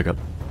 what did I just pick up?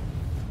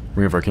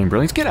 Ring of Arcane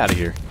Brilliance? Get out of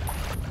here!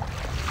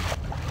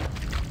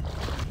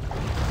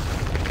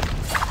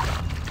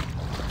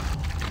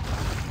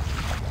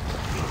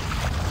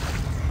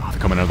 Oh, they're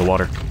coming out of the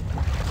water.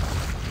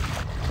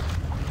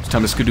 It's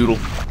time to skedoodle.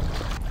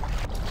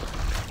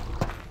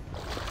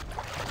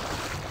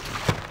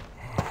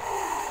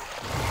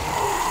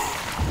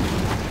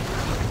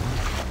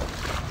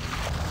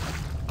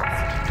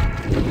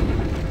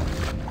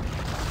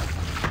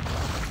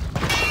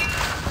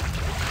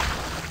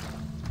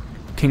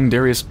 King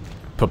Darius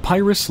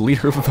Papyrus,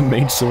 leader of the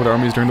Mage Sword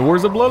armies during the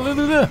Wars of Blood.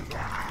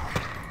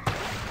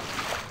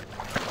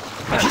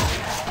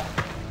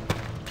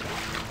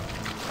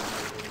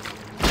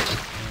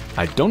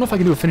 I don't know if I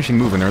can do a finishing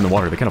move when they're in the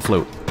water. They kind of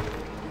float.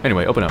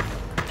 Anyway, open up.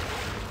 I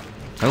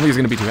don't think he's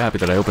going to be too happy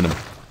that I opened him.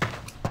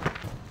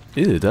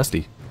 Ew,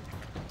 dusty.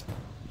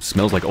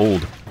 Smells like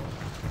old.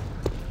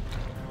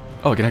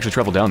 Oh, I can actually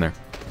travel down there.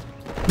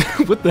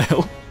 What the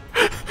hell?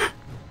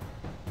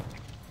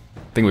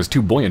 Thing was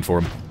too buoyant for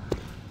him.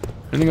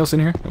 Anything else in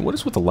here? And what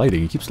is with the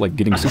lighting? He keeps like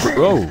getting super...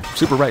 Oh!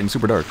 Super bright and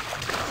super dark.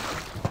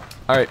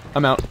 Alright,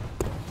 I'm out.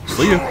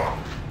 See ya!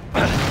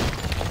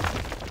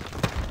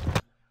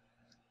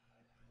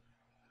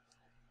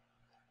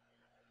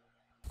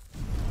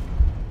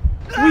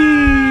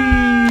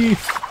 Whee!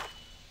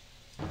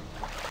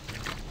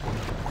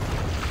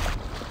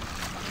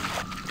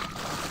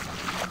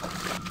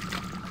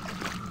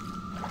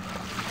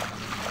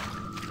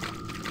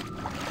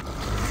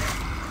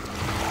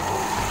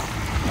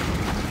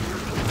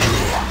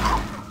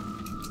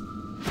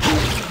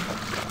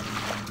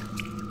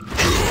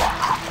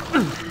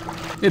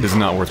 It is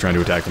not worth trying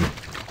to attack them.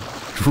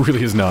 It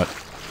really is not.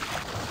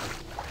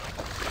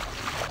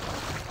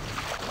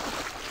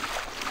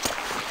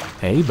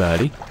 Hey,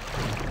 buddy.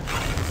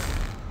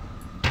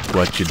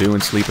 What you doing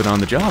sleeping on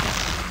the job?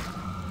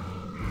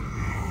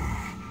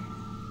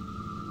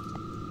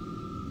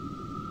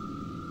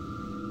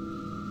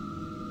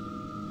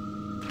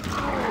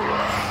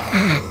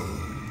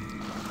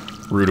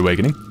 Rude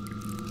awakening.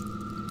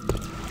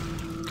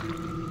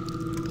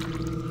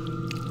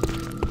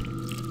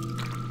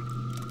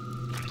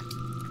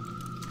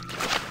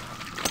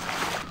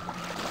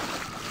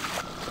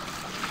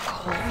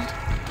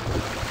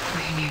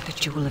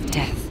 Jewel of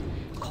death,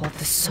 called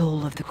the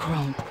soul of the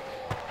crone.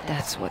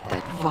 That's what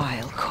that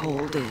vile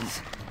cold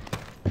is.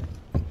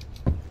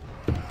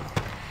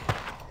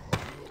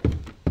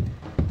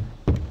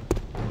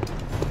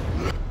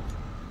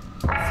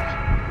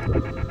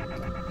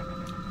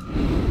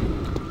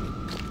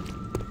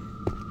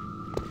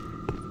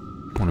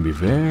 Want to be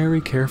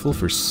very careful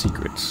for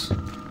secrets.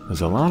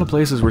 There's a lot of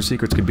places where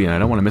secrets could be, and I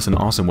don't want to miss an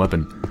awesome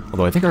weapon.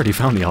 Although I think I already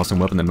found the awesome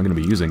weapon that I'm going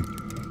to be using.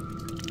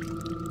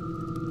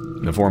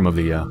 In the form of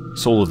the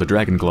soul of the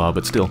dragon claw,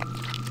 but still.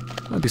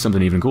 Might be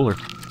something even cooler.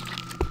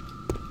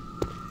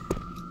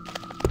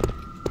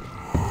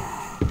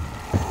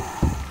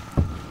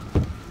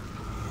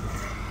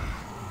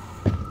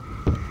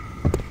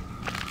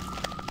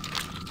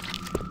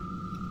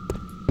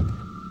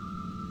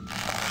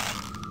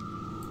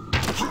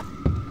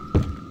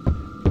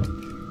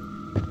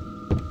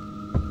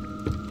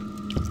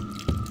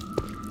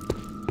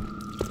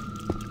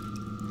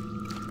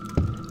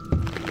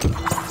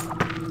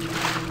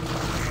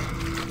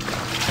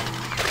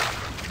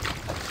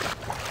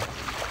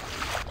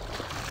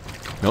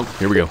 Nope,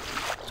 here we go.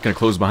 It's gonna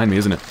close behind me,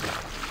 isn't it?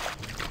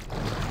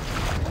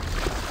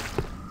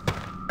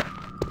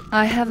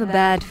 I have a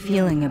bad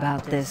feeling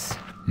about this.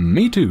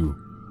 Me too.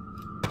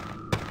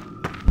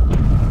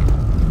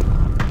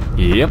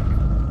 Yep.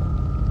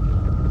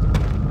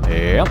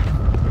 Yep.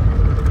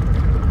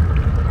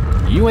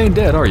 You ain't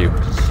dead, are you?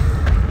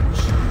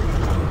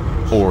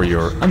 Or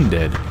you're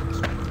undead.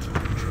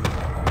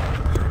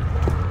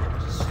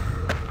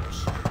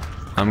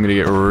 I'm gonna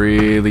get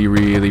really,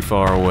 really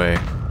far away.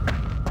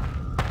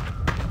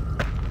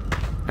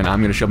 And I'm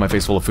gonna shove my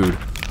face full of food.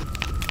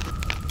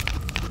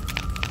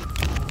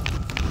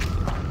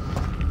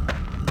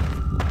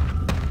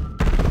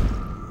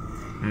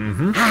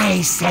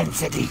 I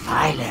sense a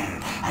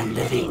defiler, a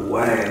living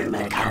worm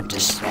that can't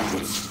dispel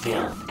its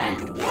filth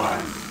and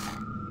warmth.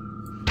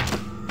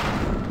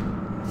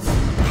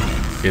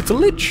 It's a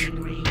lich.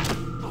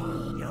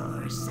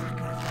 Your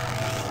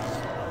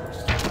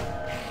sacrifice.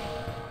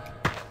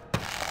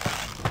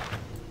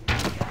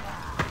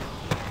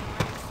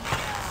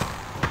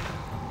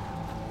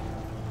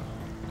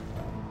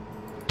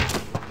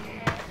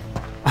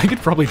 I could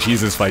probably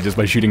cheese this fight just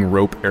by shooting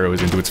rope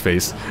arrows into its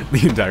face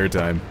the entire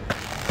time.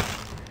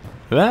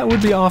 That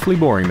would be awfully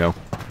boring, though.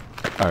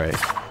 Alright.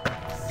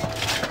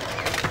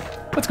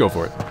 Let's go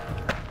for it.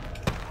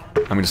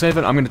 I'm going to save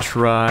it. I'm going to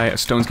try a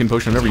stone skin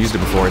potion. I've never used it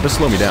before. It does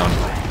slow me down.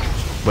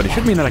 But it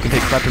should mean that I can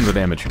take crap tons of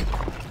damage.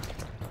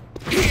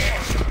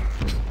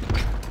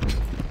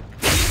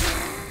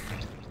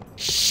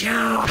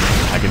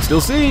 I can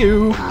still see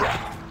you!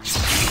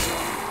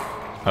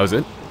 How's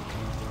it?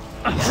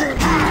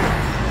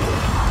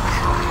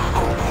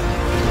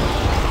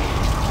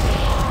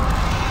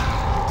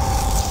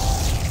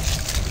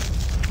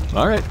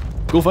 Alright,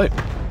 cool fight.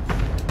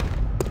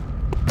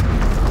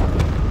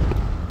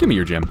 Give me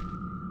your gem.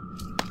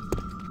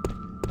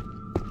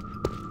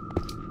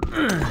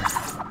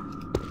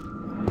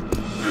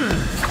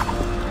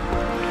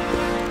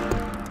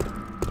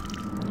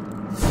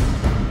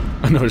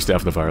 Another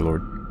Staff of the Fire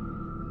Lord.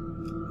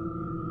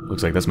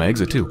 Looks like that's my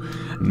exit too.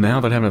 Now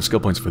that I have enough skill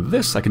points for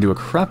this, I can do a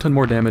crap ton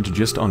more damage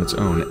just on its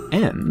own,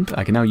 and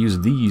I can now use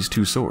these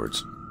two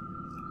swords.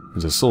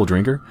 There's a Soul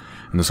Drinker,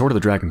 and the Sword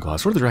of the Dragonclaw.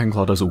 Sword of the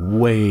Dragonclaw does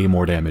way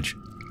more damage.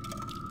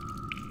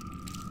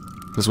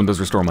 This one does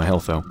restore my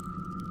health, though.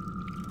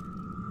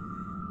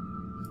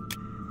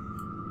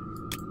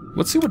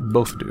 Let's see what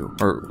both do.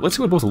 Or, let's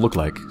see what both look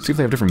like. See if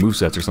they have different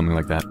movesets or something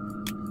like that.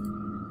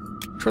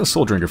 Try the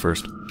Soul Drinker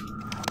first.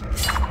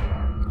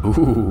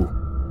 Ooh,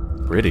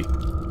 pretty.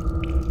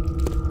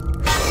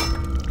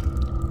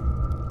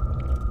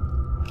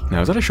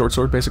 Now, is that a short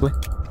sword, basically?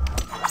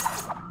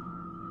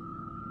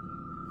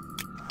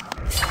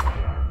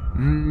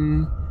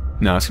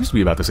 No, it seems to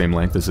be about the same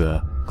length as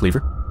a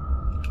cleaver.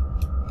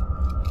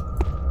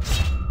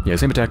 Yeah,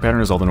 same attack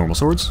pattern as all the normal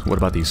swords. What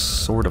about the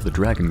Sword of the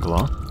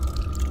Dragonclaw?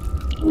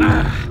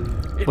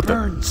 It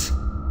burns.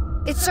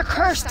 It's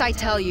accursed, I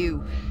tell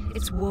you.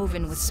 It's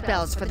woven with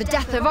spells for the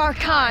death of our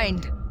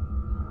kind.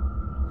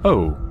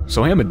 Oh,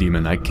 so I am a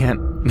demon. I can't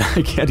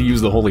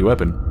use the holy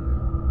weapon.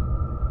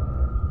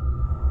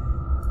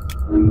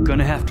 I'm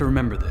gonna have to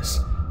remember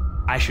this.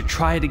 I should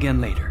try it again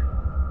later.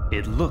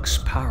 It looks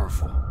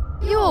powerful.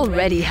 You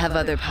already have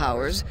other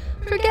powers.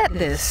 Forget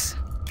this.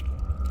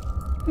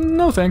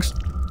 No thanks.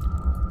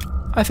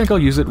 I think I'll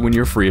use it when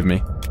you're free of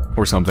me.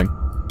 Or something.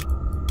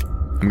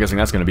 I'm guessing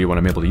that's going to be when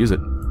I'm able to use it.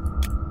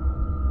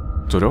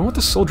 So do I want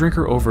the Soul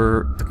Drinker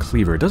over the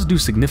Cleaver? It does do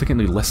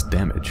significantly less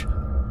damage.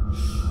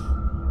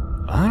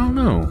 I don't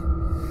know.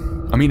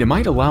 I mean, it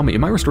might allow me... It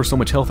might restore so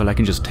much health that I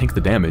can just tank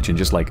the damage and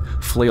just, like,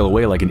 flail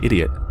away like an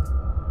idiot.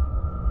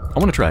 I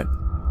want to try it.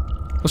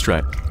 Let's try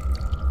it.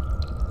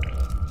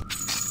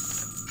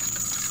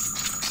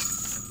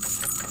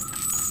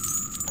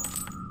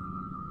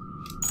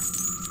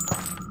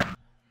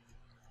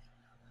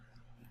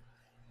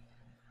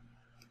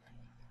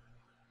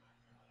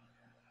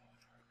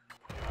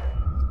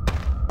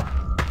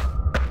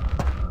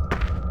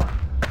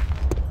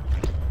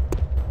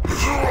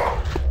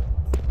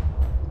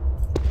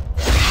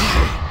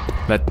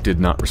 That did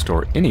not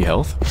restore any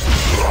health.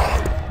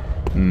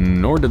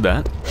 Nor did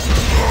that.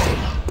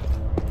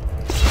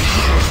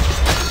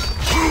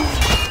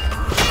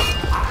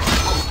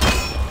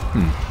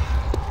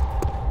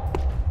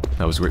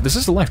 That was weird. This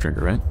is the Life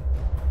Drinker, right?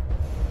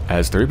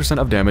 Adds 30%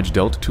 of damage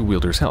dealt to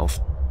wielder's health.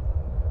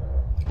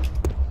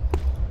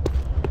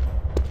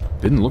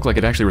 Didn't look like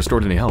it actually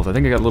restored any health. I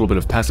think I got a little bit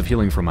of passive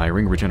healing from my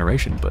ring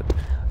regeneration, but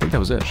I think that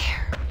was it.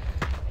 There.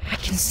 I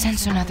can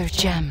sense another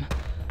gem.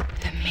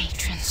 The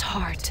matron's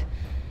heart.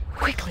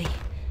 Quickly.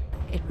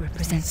 It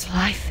represents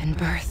life and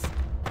birth.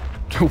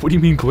 What do you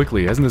mean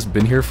quickly? Hasn't this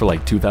been here for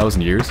like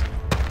 2,000 years?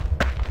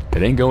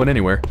 It ain't going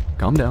anywhere.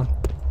 Calm down.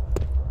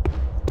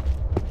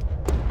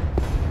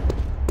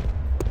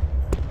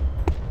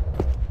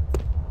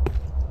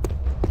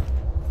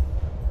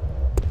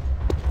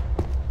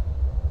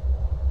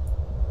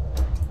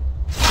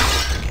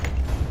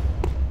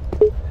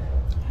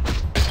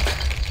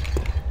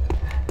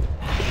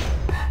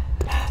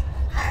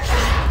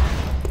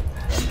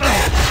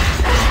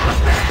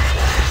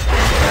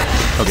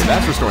 Okay,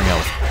 that's restoring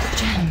health.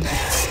 Gem.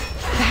 It's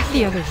back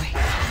the other way.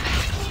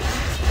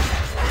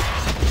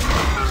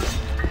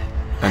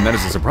 And that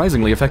is a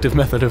surprisingly effective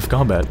method of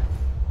combat.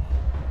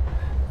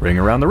 Ring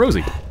around the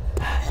rosy.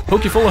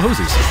 Poke you full of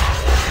hoses.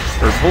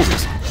 Or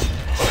hoses.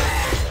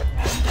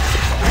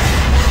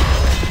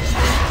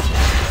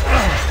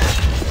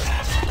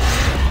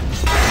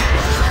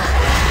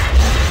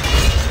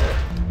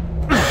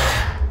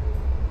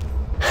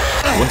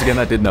 Once again,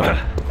 that did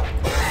nothing.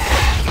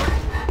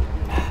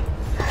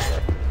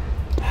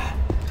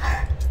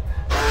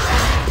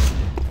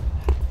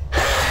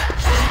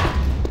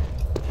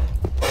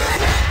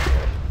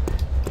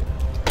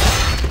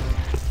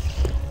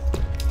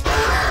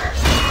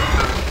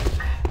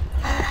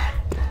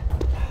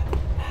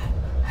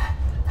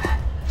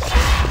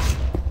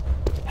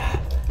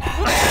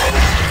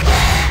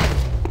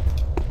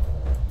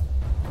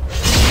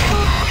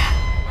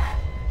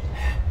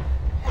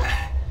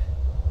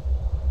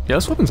 Yeah,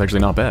 this weapon's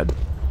actually not bad.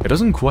 It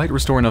doesn't quite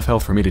restore enough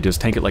health for me to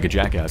just tank it like a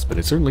jackass, but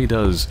it certainly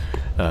does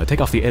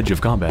take off the edge of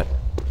combat.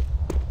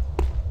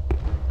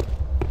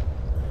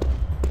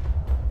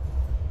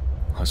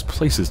 This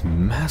place is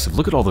massive.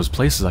 Look at all those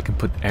places I can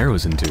put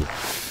arrows into.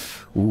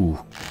 Ooh.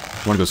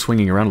 I want to go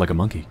swinging around like a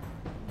monkey.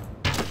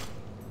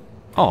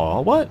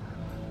 Aw, what?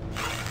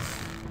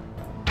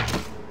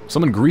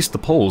 Someone greased the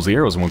poles. The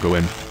arrows won't go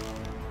in.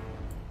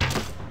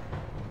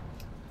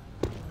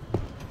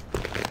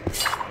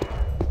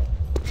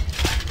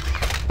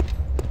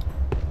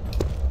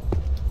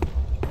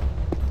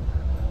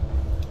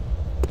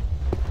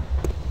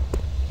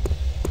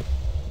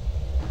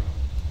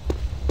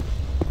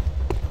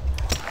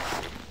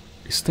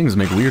 These things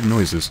make weird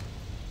noises.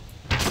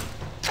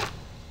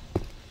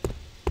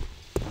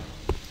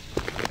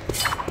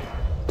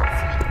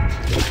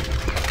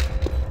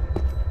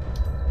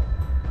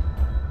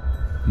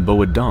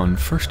 Bow at Dawn,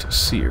 First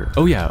Seer.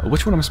 Oh yeah,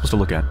 which one am I supposed to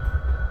look at?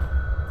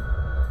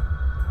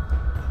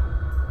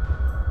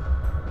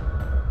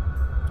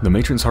 The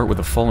Matron's Heart with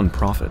a Fallen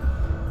Prophet.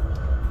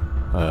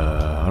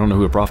 I don't know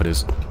who a prophet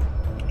is.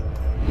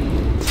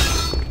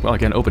 Well, I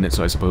can't open it,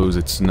 so I suppose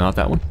it's not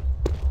that one.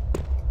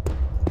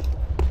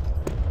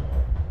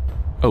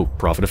 Oh,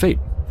 Prophet of Fate.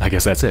 I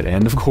guess that's it,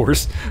 and of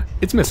course,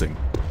 it's missing.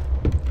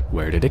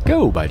 Where did it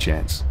go, by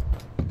chance?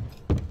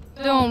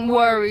 Don't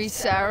worry,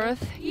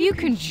 Sareth. You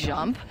can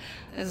jump,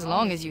 as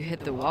long as you hit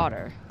the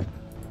water.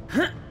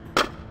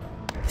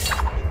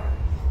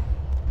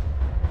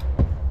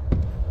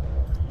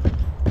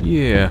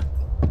 Yeah.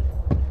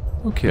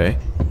 Okay.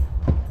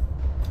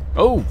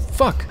 Oh,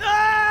 fuck!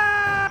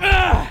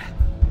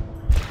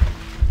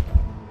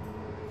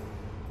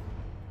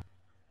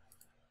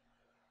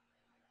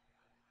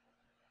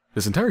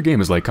 This entire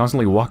game is like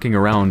constantly walking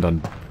around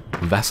on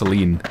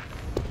Vaseline.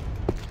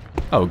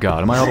 Oh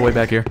god, am I all the way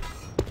back here?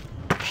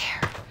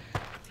 There.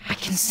 I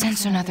can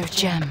sense another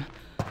gem.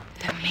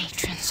 The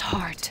Matron's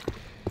Heart.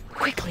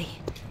 Quickly.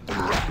 It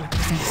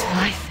represents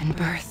life and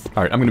birth.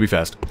 Alright, I'm gonna be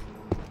fast.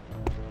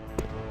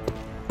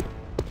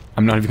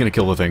 I'm not even gonna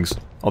kill the things.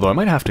 Although I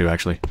might have to,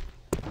 actually.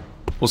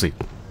 We'll see.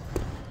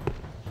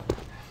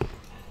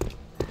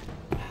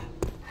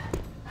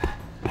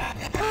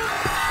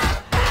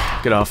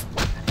 Get off.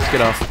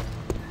 Get off.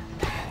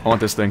 I want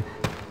this thing.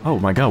 Oh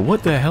my god,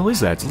 what the hell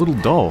is that? It's a little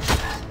doll.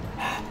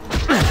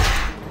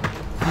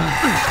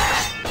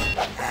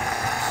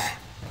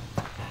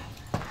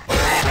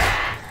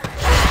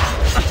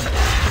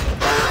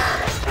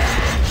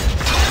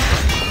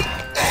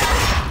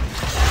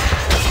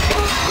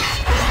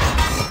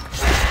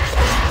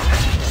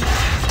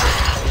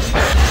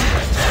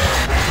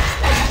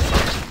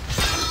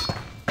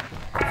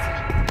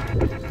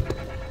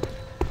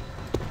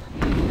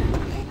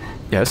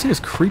 Yeah, this thing is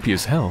creepy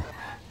as hell.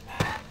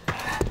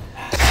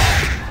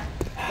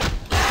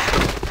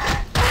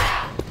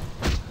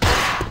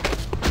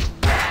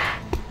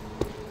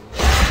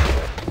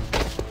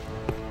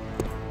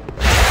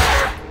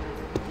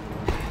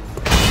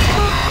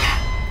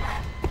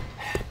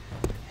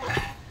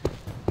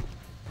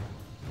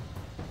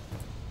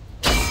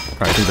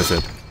 Alright, I think that's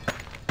it.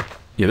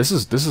 Yeah, this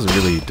is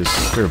really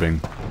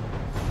disturbing.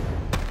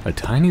 A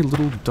tiny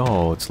little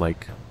doll, it's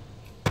like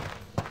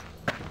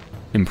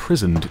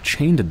imprisoned,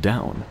 chained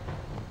down.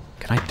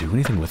 Can I do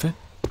anything with it?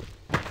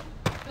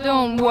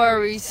 Don't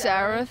worry,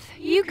 Sareth.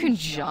 You can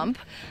jump,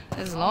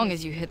 as long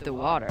as you hit the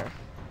water.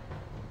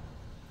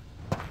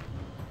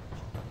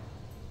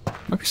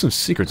 Might be some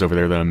secrets over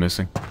there that I'm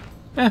missing.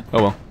 Oh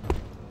well.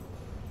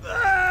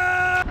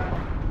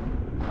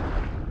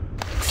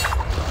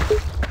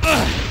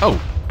 Oh!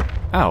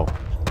 Ow.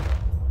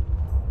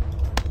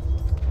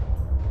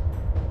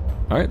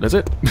 Alright, that's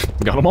it.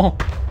 Got them all.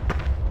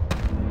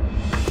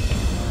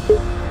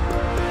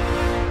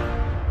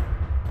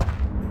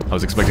 I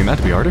was expecting that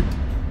to be harder.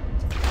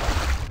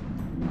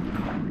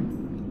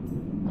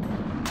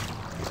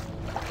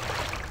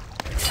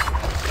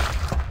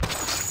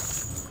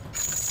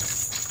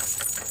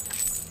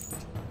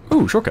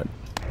 Ooh, shortcut.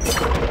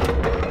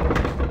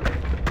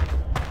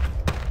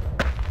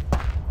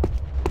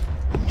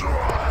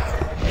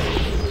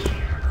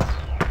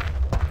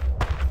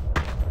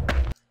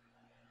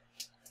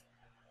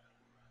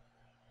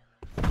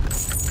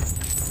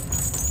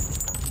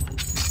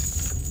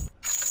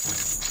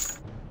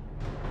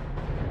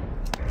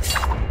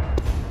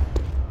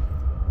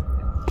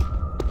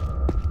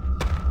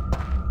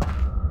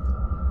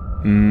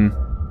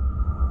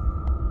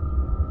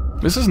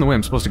 This isn't the way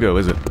I'm supposed to go,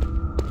 is it?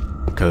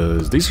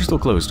 Because these are still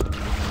closed.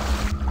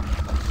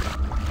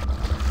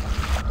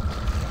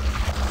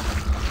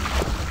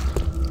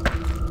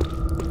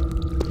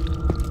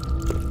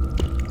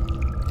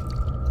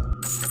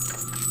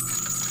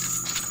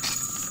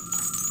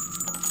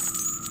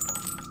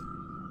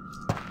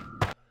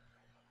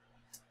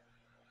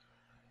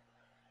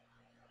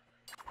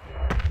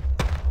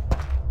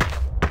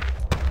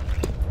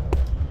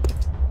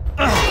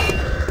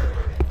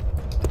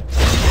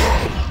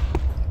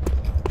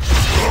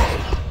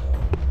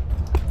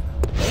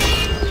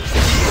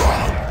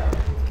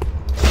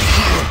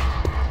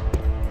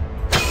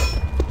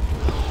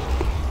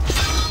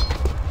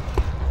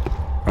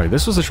 Alright,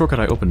 this was the shortcut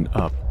I opened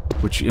up,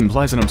 which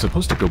implies that I'm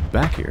supposed to go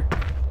back here.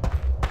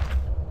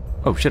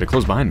 Oh shit, it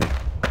closed behind me.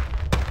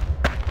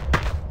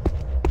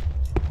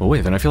 Well,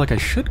 wait, then I feel like I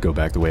should go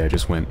back the way I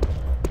just went.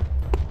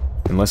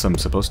 Unless I'm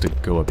supposed to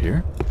go up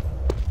here?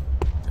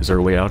 Is there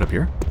a way out up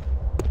here?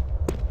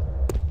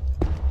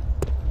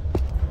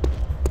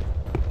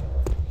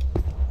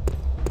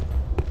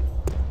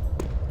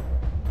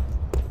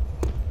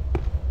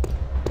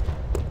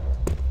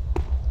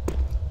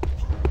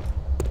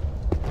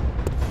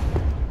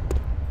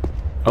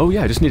 Oh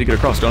yeah, I just need to get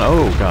across, don't I?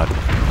 Oh god.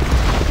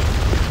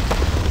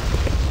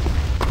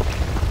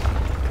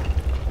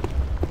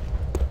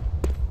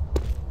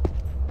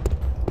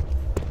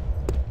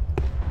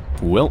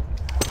 Well.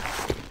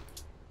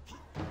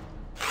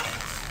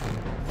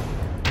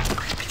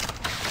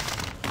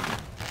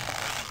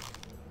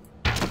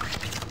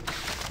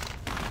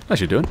 I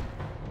should do it.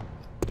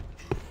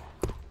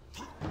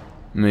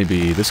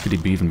 Maybe this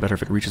could be even better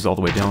if it reaches all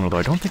the way down, although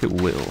I don't think it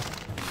will.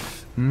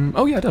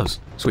 Oh yeah, it does.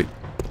 Sweet.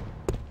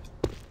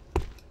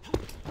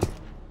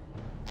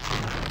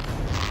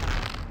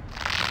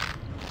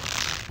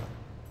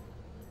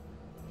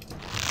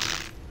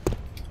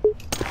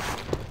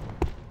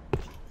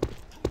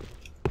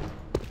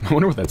 I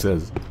wonder what that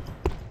says.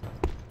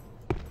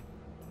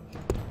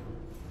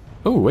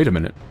 Oh, wait a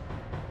minute.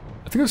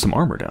 I think there's some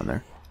armor down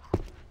there.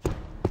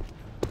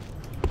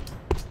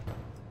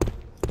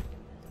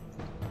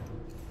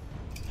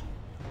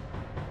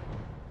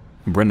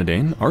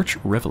 Brenadane, Arch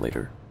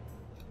Revelator.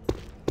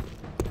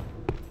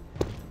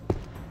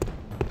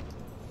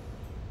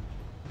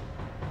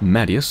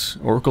 Madius,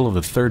 Oracle of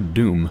the Third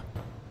Doom.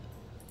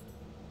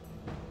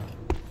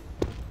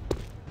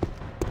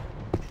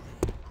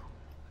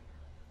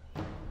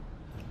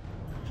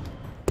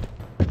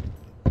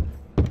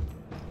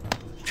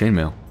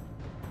 Chainmail.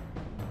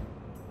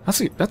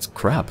 That's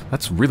crap.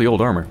 That's really old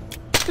armor.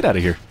 Get out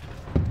of here.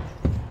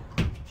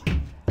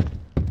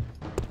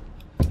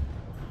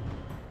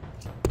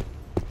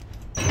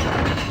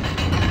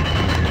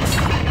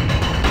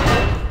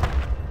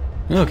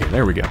 Okay,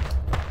 there we go.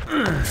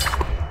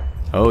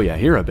 Oh yeah,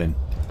 here I've been.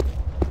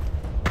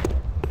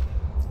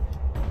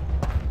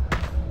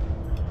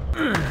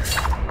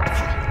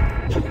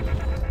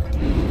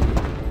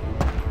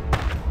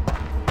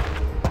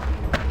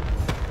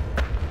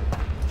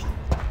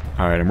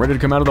 Alright, I'm ready to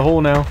come out of the hole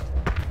now.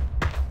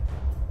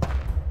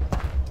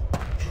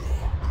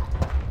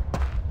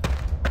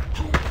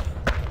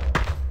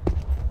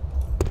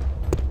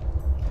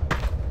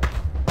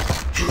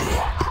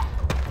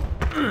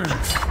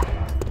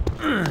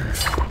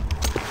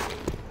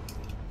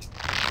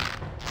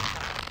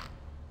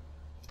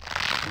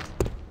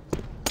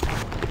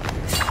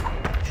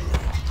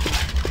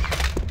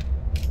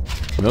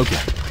 Okay.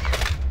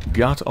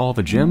 Got all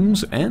the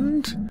gems,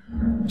 and...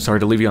 Sorry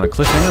to leave you on a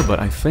cliffhanger, but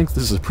I think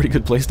this is a pretty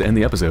good place to end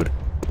the episode.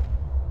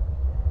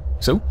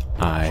 So,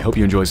 I hope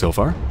you enjoy so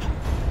far,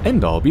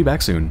 and I'll be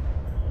back soon.